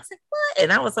talking about it. I said, "What?"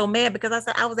 And I was so mad because I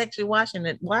said I was actually watching,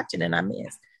 and I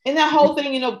missed. And that whole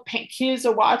thing, you know, kids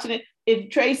are watching it.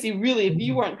 If Tracy really, if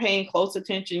you Mhm. weren't paying close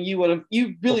attention, you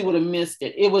really would have missed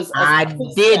it. It was a I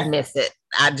split did second. miss it.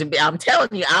 I'm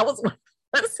telling you, I was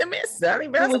to miss it. I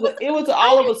mean, I said, what the, It was I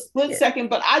all of a didn't split see it. second,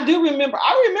 but I do remember.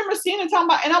 I remember seeing it talking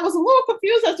about, and I was a little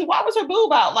confused as to why was her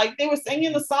boob out. Like they were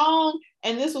singing the song,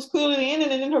 and this was clearly the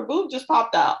ending, and then her boob just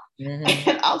popped out, Mm-hmm.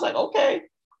 and I was like, okay.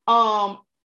 Um,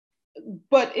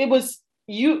 but it was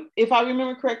you, if I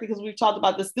remember correctly, because we've talked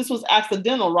about this. This was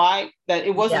accidental, right? That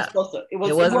it wasn't Yeah, supposed to. it It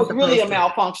wasn't was really a supposed to.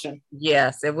 malfunction.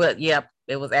 Yes, it was. Yep,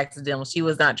 it was accidental. She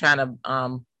was not trying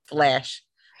to flash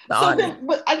the So audience. then,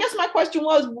 but I guess my question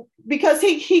was because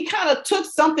he kind of took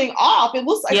something off. It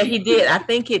looks like Yeah, he did. I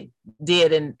think it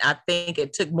did, and I think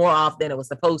it took more off than it was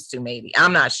supposed to. Maybe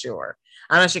I'm not sure.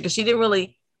 I'm not sure because she didn't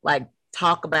really like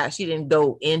talk about. She didn't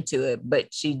go into it,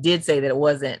 but she did say that it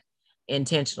wasn't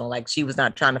intentional. Like she was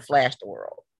not trying to flash the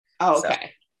world. Oh, So,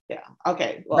 okay. Yeah.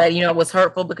 Okay. but Well, it was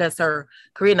hurtful because her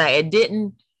career night.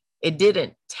 It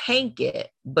didn't tank it,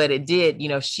 but it did.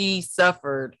 She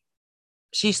suffered.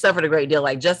 She suffered a great deal.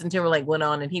 Like Justin Timberlake went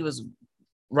on, and he was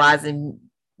rising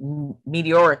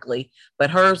meteorically, but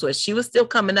hers was she was still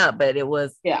coming up, but it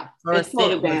was yeah, her it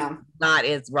slowed ascent it was down. not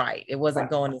as right. It wasn't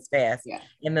Right. going as fast. Yeah.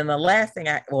 And then the last thing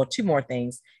two more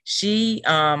things. She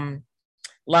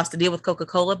lost a deal with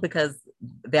Coca-Cola because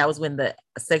that was when the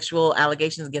sexual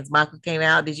allegations against Michael came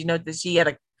out. Did you know that she had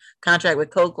a contract with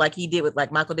Coke like he did with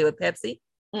like Michael did with Pepsi?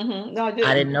 Mm-hmm. No, I I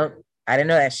didn't. didn't know. I didn't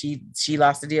know that she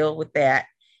lost a deal with that.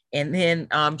 And then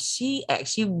she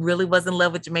really was in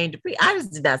love with Jermaine Dupri. I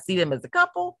just did not see them as a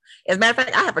couple. As a matter of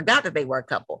fact, I had forgot that they were a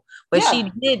couple. But Yeah.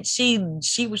 she did.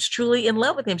 She was truly in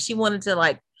love with him. She wanted to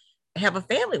like have a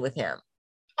family with him.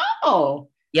 Oh.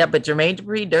 Yeah, but Jermaine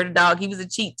Dupri, Dirty Dog, he was a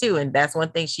cheat too, and that's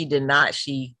one thing she did not.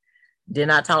 She did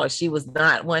not tolerate. She was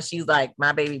not one. She's like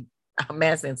my baby. I'm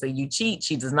messing. So you cheat.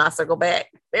 She does not circle back.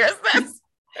 There's this.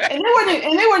 And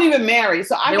they weren't even married,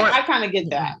 so I kind of get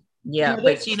that. Yeah, but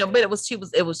but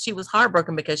she was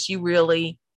heartbroken because she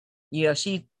really,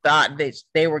 she thought that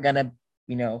they were gonna,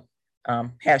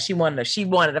 she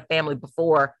wanted a family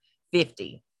before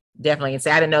 50, definitely. And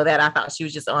say I didn't know that. I thought she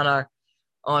was just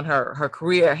her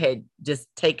career had just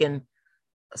taken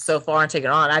so far and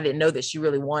taken on. I didn't know that she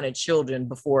really wanted children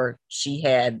before she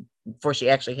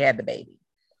actually had the baby.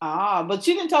 But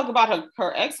she didn't talk about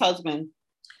her ex-husband.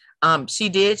 She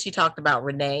did. She talked about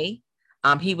Renee.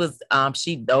 He was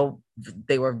though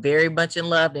they were very much in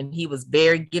love, and he was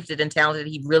very gifted and talented.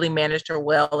 He really managed her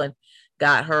well and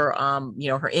got her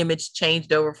her image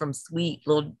changed over from sweet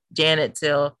little Janet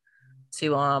to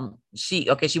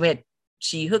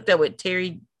she hooked up with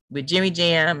Jimmy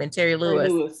Jam and Terry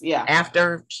Lewis, yeah,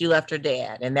 after she left her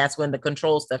dad, and that's when the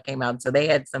Control stuff came out. So they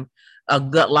had a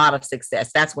lot of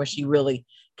success. That's where she really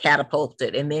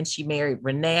catapulted. And then she married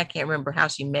Renee. I can't remember how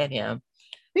she met him.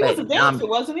 He was a dancer,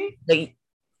 wasn't he?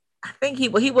 I think he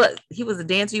was a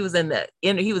dancer. He was in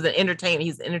entertainment.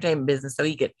 He's an entertainment business, so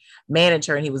he could manage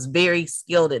her, and he was very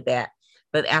skilled at that.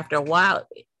 But after a while,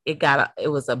 it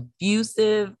was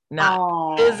abusive,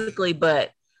 not physically,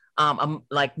 but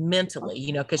like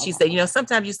mentally, because she said,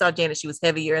 sometimes you saw Janet, she was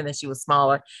heavier and then she was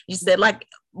smaller. You said, like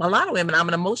a lot of women, I'm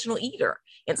an emotional eater,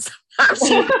 and sometimes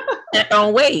she was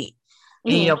on weight.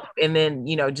 And, and then,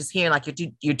 just hearing like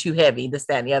you're too heavy, this,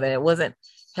 that, and the other. And it wasn't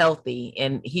healthy.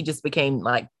 And he just became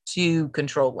like too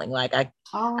controlling. Like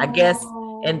I guess,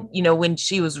 and when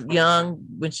she was young,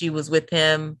 when she was with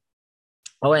him,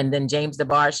 and then James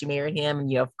DeBar, she married him,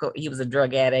 and he was a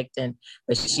drug addict,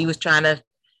 but she was trying to,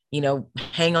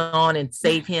 hang on and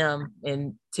save him,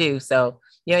 and too. So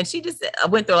and she just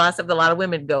went through a lot of stuff. A lot of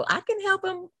women go, I can help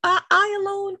him. I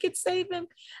alone could save him.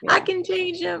 Yeah. I can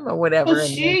change him or whatever. So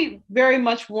she very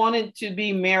much wanted to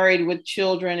be married with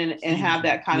children and have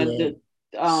that kind of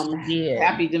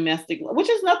happy domestic, which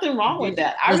is nothing wrong with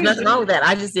that. There's nothing wrong with that.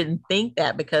 I just didn't think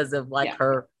that because of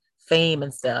her fame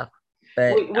and stuff.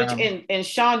 But and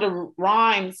Shonda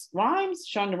Rhimes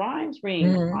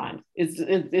is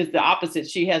the opposite.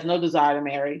 She has no desire to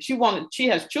marry. She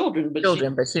has children, but she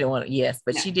didn't want to. Yes,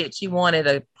 but she wanted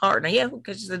a partner. Yeah,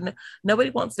 because she said nobody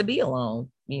wants to be alone.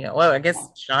 Well, I guess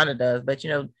Shonda does, but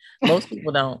most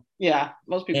people don't. Yeah,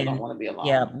 most people don't want to be alone.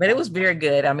 Yeah, but it was very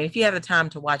good. I mean, if you have the time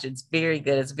to watch it, it's very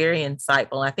good. It's very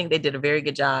insightful. I think they did a very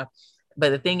good job. But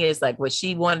the thing is, like, what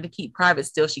she wanted to keep private,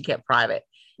 still she kept private.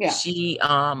 Yeah. She,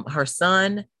 her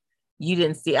son, you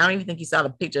didn't see. I don't even think you saw the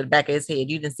picture of the back of his head.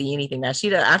 You didn't see anything. Now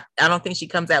I don't think she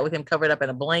comes out with him covered up in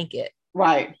a blanket.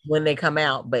 Right. when they come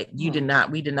out, but we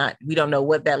don't know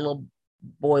what that little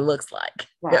boy looks like.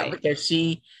 Right. Because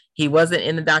he wasn't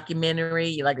in the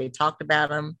documentary. Like, they talked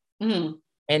about him. Mm-hmm.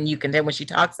 And you can tell when she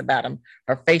talks about him,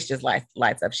 her face just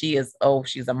lights up. She's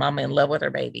a mama in love with her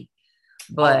baby.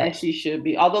 But as she should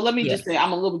be. Although, let me yes. just say,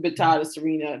 I'm a little bit tired of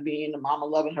Serena being the mama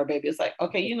loving her baby. It's like,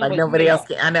 okay, you know, like nobody else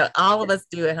can. I know all of us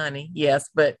do it, honey. Yes,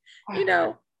 but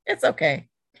it's okay.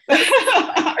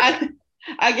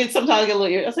 I get sometimes a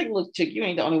little. I was like, look, chick, you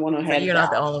ain't the only one who had. You're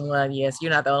not the only one. Yes, you're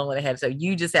not the only one that had it. So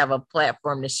you just have a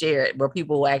platform to share it where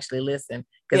people will actually listen.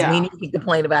 Because we need to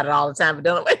complain about it all the time, but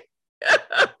don't we?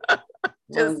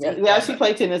 She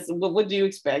played tennis. What do you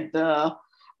expect? But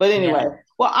anyway,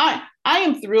 well, I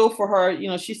am thrilled for her. You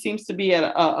know, she seems to be at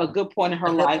a good point in her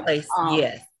life.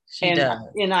 Yes, she does.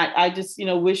 And I just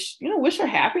wish her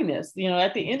happiness. You know,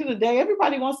 at the end of the day,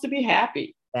 everybody wants to be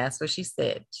happy. That's what she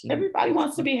said. Everybody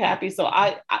wants to be happy. So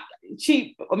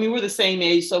we're the same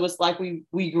age, so it's like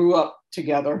we grew up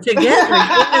together.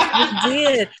 Yes, we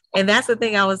did. And that's the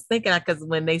thing I was thinking, because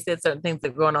when they said certain things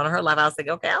that were going on in her life, I was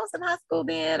thinking, okay, I was in high school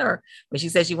then. Or when she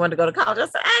said she wanted to go to college, I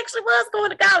said, I actually was going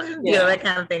to college. That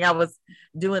kind of thing. I was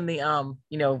doing the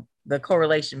the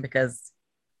correlation because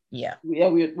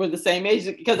we're the same age,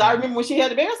 because I remember when she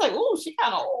had the baby, I was like, oh, she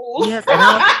kind of old. Yes, and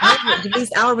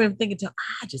I remember thinking,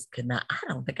 I just could not. I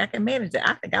don't think I can manage it.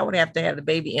 I think I would have to have the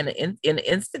baby in an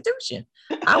institution.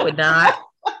 I would not.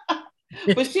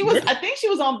 But I think she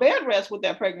was on bed rest with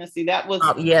that pregnancy. That was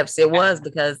yes, it was,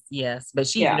 because but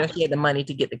she she had the money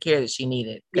to get the care that she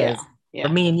needed. For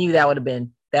me and you, that would have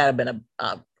been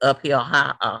a uphill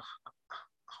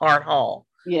hard haul.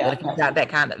 Yeah, but if you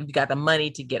got you got the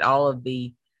money to get all of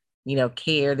the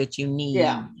care that you need,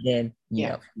 then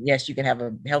yes, you can have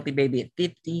a healthy baby at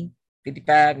 50,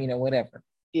 55, whatever.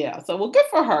 Yeah. So, well, good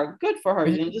for her.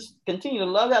 And just continue to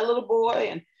love that little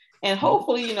boy, and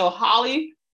hopefully,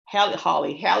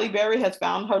 Halle Berry has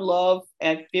found her love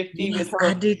at 50. Yes, with her.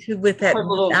 I do too. With that,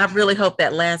 I really hope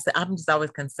that lasts. I'm just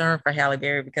always concerned for Halle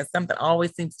Berry, because something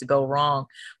always seems to go wrong.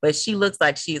 But she looks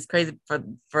like she is crazy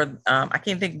for I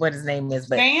can't think what his name is,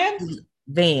 but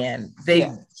Van.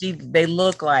 They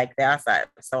look like the outside.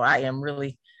 So I am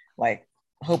really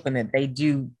hoping that they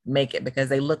do make it, because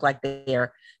they look like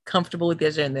they're comfortable with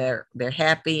each other and they're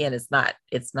happy, and it's not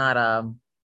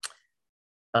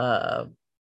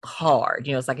hard.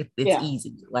 It's like it's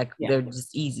easy. They're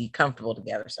just easy, comfortable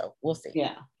together. So we'll see.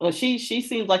 Yeah. Well, she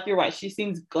seems like, you're right. She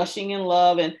seems gushing in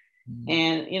love, and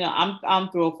I'm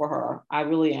thrilled for her. I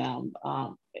really am.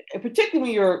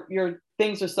 Particularly when your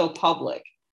things are so public.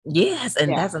 Yes,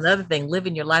 and that's another thing.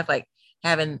 Living your life, like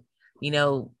having,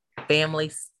 family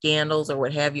scandals or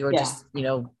what have you, or just,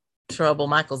 trouble.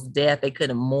 Michael's death, they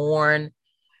couldn't mourn.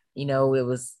 It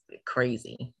was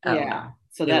crazy.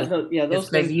 So those things,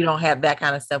 crazy. You don't have that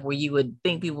kind of stuff where you would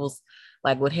think people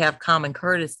would have common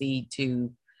courtesy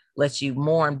to let you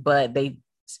mourn, but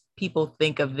people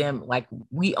think of them like,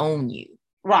 we own you.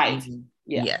 Right.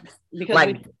 Yeah. Yes.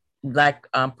 Because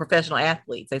professional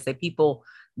athletes, they say people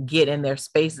get in their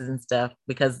spaces and stuff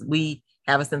because we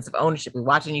have a sense of ownership. We're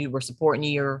watching you. We're supporting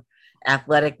your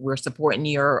athletic. We're supporting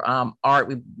your art.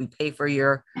 We pay for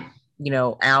your,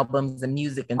 albums and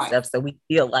music and stuff. So we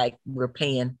feel like we're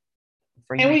paying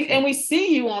for you. And we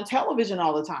see you on television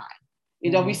all the time.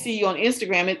 We see you on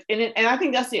Instagram. And I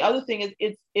think that's the other thing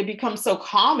is it becomes so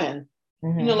common.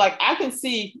 Like I can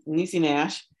see Niecy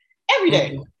Nash every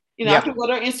day. I can go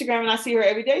to her Instagram and I see her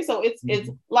every day. So it's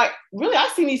like, really, I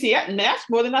see Niecy Nash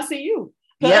more than I see you.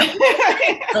 Yeah.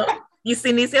 So you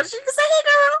see Niecy, she can say, hey,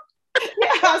 girl.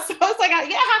 Yeah. So it's like,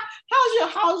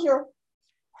 how's your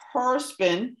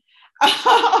husband?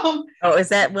 Is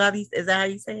that how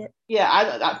you say it?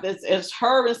 Yeah, it's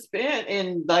her and spin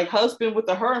and like husband with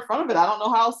the her in front of it. I don't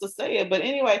know how else to say it, but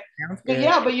anyway.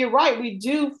 But you're right. We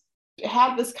do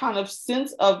have this kind of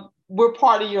sense of we're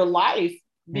part of your life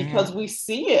because we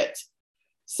see it.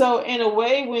 So in a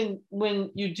way,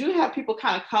 when you do have people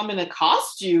kind of come and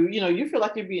accost you, you feel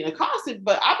like you're being accosted.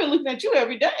 But I've been looking at you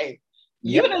every day.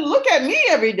 You didn't look at me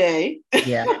every day.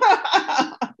 Yeah.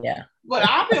 Yeah. But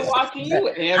I've been watching you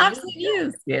every day. I've seen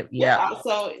you. Yeah.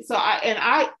 So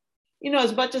I,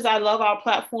 as much as I love our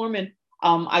platform, and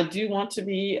I do want to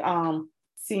be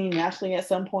seen nationally at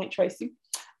some point, Tracy.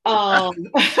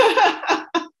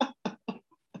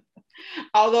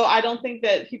 Although I don't think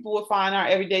that people will find our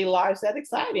everyday lives that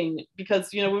exciting because,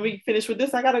 when we finish with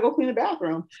this, I got to go clean the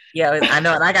bathroom. Yeah, I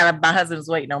know. And my husband's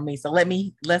waiting on me. So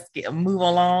let's move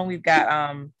along. We've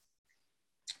got,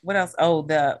 what else? Oh,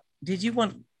 did you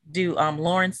want to do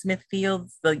Lauren Smith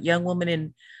Fields, the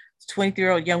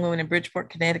 23-year-old young woman in Bridgeport,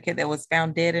 Connecticut that was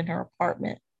found dead in her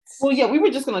apartment Well, yeah, we were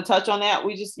just going to touch on that.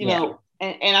 We just, Yeah.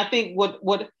 and I think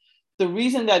what the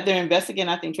reason that they're investigating,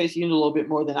 I think Tracy, you know a little bit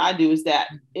more than I do, is that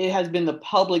it has been the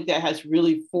public that has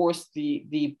really forced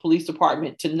the police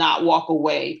department to not walk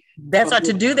away. That's right,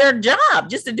 to do their job,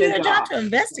 just to do their job, to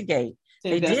investigate.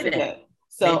 They didn't.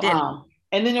 So,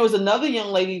 and then there was another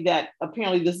young lady that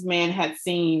apparently this man had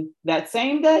seen that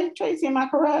same day. Tracy, am I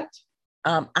correct?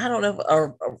 I don't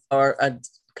know, or a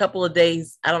couple of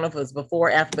days. I don't know if it was before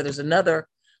or after, but there's another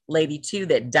lady too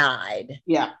that died.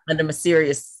 Yeah. Under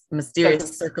mysterious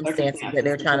circumstances that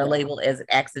they're trying to label as an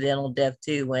accidental death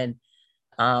too. When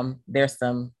there's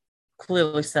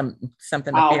clearly something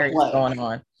nefarious going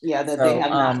on. Yeah, that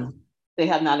they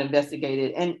have not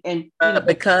investigated, and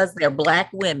because they're Black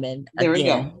women, there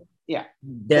again, we go. Yeah,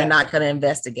 they're not going to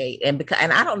investigate, and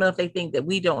I don't know if they think that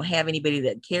we don't have anybody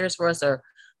that cares for us or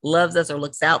loves us or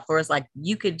looks out for us. Like,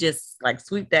 you could just like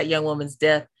sweep that young woman's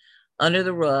death under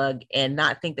the rug and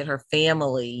not think that her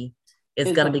family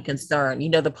is going to be concerned.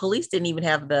 The police didn't even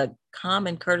have the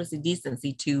common courtesy,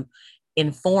 decency to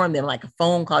inform them, like a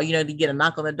phone call, to get a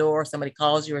knock on the door, somebody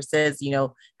calls you or says,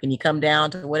 can you come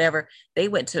down to whatever. They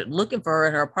went to looking for her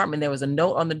at her apartment. There was a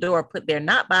note on the door put there,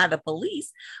 not by the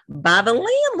police, by the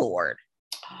landlord,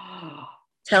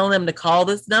 telling them to call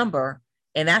this number.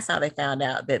 And that's how they found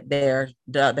out that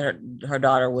her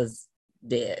daughter was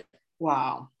dead.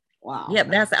 Wow. Yep.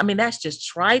 That's just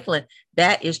trifling.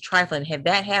 That is trifling. Had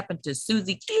that happened to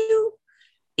Susie Q,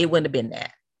 it wouldn't have been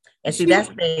that. And see, that's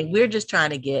the thing. We're just trying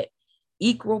to get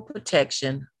equal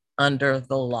protection under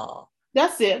the law.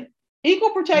 That's it.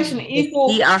 Equal protection,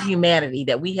 See our humanity,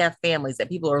 that we have families, that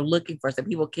people are looking for us, that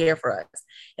people care for us.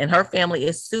 And her family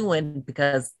is suing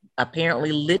because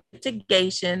apparently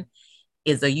litigation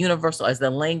is a universal, is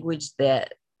the language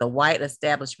that the white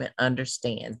establishment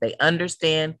understands. They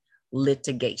understand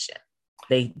litigation.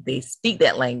 They speak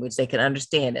that language. They can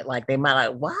understand it. Like, they might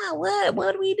like, wow,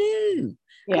 what do we do?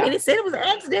 Yeah. It said it was an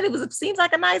accident. It seems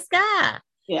like a nice guy.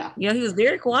 Yeah. He was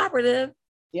very cooperative.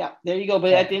 Yeah, there you go.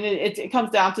 But at the end, it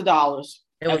comes down to dollars.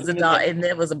 It was a dollar, and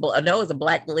it was it was a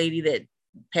Black lady that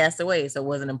passed away, so it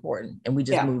wasn't important, and we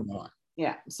just moved on.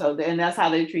 Yeah. So, and that's how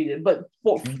they treat it. But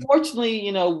fortunately,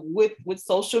 with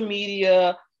social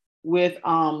media, with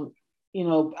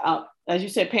as you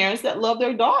said, parents that love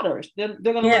their daughters, they're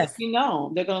going to let it be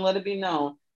known. They're going to let it be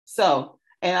known. So,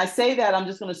 and I say that, I'm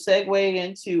just going to segue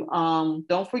into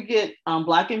don't forget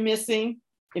Black and Missing.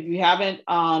 If you haven't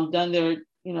done their,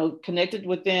 connected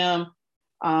with them,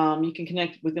 you can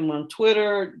connect with them on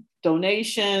Twitter,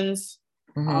 donations.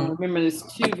 Remember, there's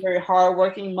two very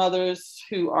hardworking mothers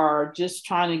who are just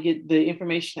trying to get the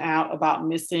information out about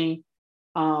missing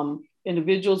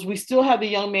individuals. We still have the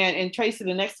young man, and Tracy,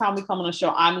 the next time we come on the show,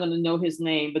 I'm going to know his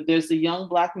name, but there's a young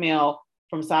Black male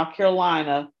from South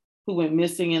Carolina who went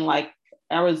missing in like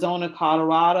Arizona,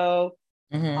 Colorado.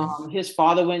 His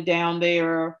father went down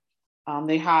there.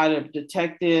 They hired a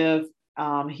detective.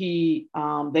 They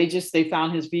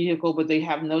found his vehicle, but they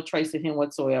have no trace of him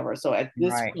whatsoever. So at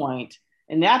this point,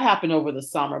 and that happened over the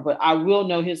summer, but I will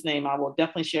know his name. I will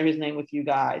definitely share his name with you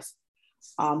guys.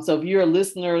 So if you're a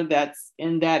listener that's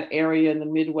in that area in the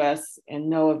Midwest and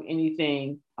know of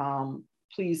anything,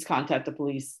 please contact the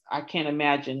police. I can't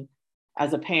imagine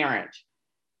as a parent,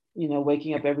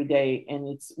 waking up every day,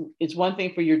 and it's one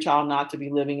thing for your child not to be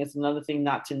living. It's another thing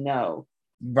not to know.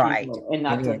 Right. And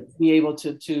not to be able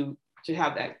to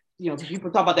have that, people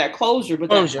talk about that closure, but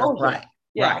closure,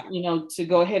 that closure, to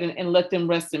go ahead and let them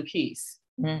rest in peace.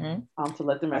 To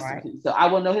let them rest in peace. So I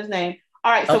will know his name.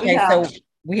 All right. So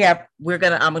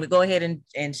I'm gonna go ahead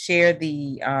and share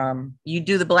the you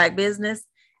do the Black business.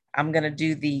 I'm gonna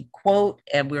do the quote,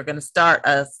 and we're gonna start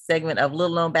a segment of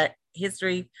little known Black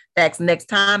history facts next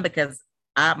time, because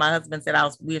my husband said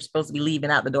we were supposed to be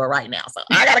leaving out the door right now, so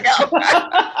I gotta go.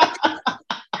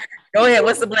 Go ahead.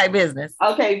 What's the Black business?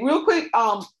 Okay, real quick.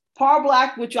 Par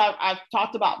Black, which I've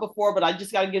talked about before, but I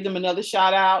just got to give them another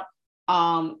shout out.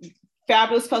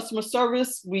 Fabulous customer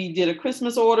service. We did a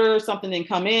Christmas order. Something didn't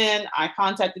come in. I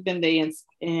contacted them. They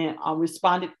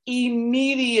responded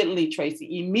immediately,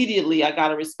 Tracy. Immediately, I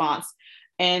got a response,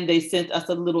 and they sent us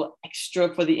a little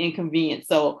extra for the inconvenience.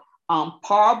 So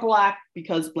Par Black,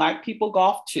 because Black people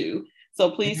golf too.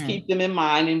 So please keep them in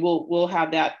mind, and we'll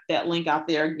have that link out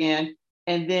there again.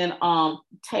 And then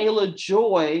Taylor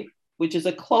Joy, which is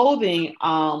a clothing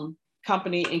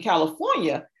company in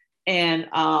California. And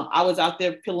I was out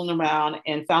there pilling around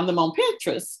and found them on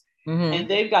Pinterest. And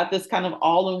they've got this kind of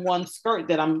all-in-one skirt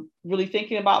that I'm really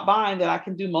thinking about buying, that I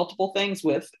can do multiple things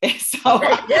with. And so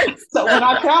when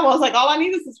I travel, I was like, all I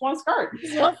need is this one skirt.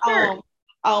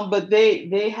 But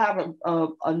they have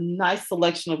a nice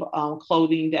selection of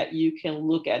clothing that you can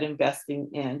look at investing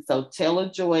in. So Taylor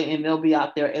Joy, and they'll be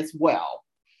out there as well.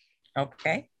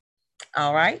 Okay.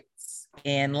 All right.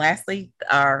 And lastly,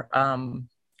 our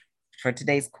for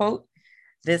today's quote,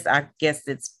 this, I guess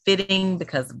it's fitting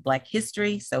because of Black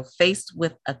history. So faced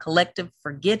with a collective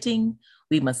forgetting,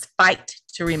 we must fight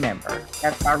to remember.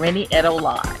 That's Arini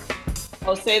Edolai.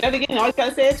 Oh, say that again. I always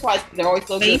gotta say it twice. They're always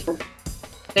so good.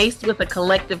 Faced with a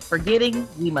collective forgetting,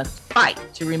 we must fight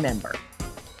to remember.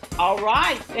 All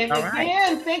right. And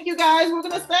again, thank you guys. We're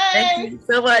gonna say thank you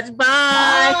so much.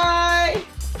 Bye. Bye.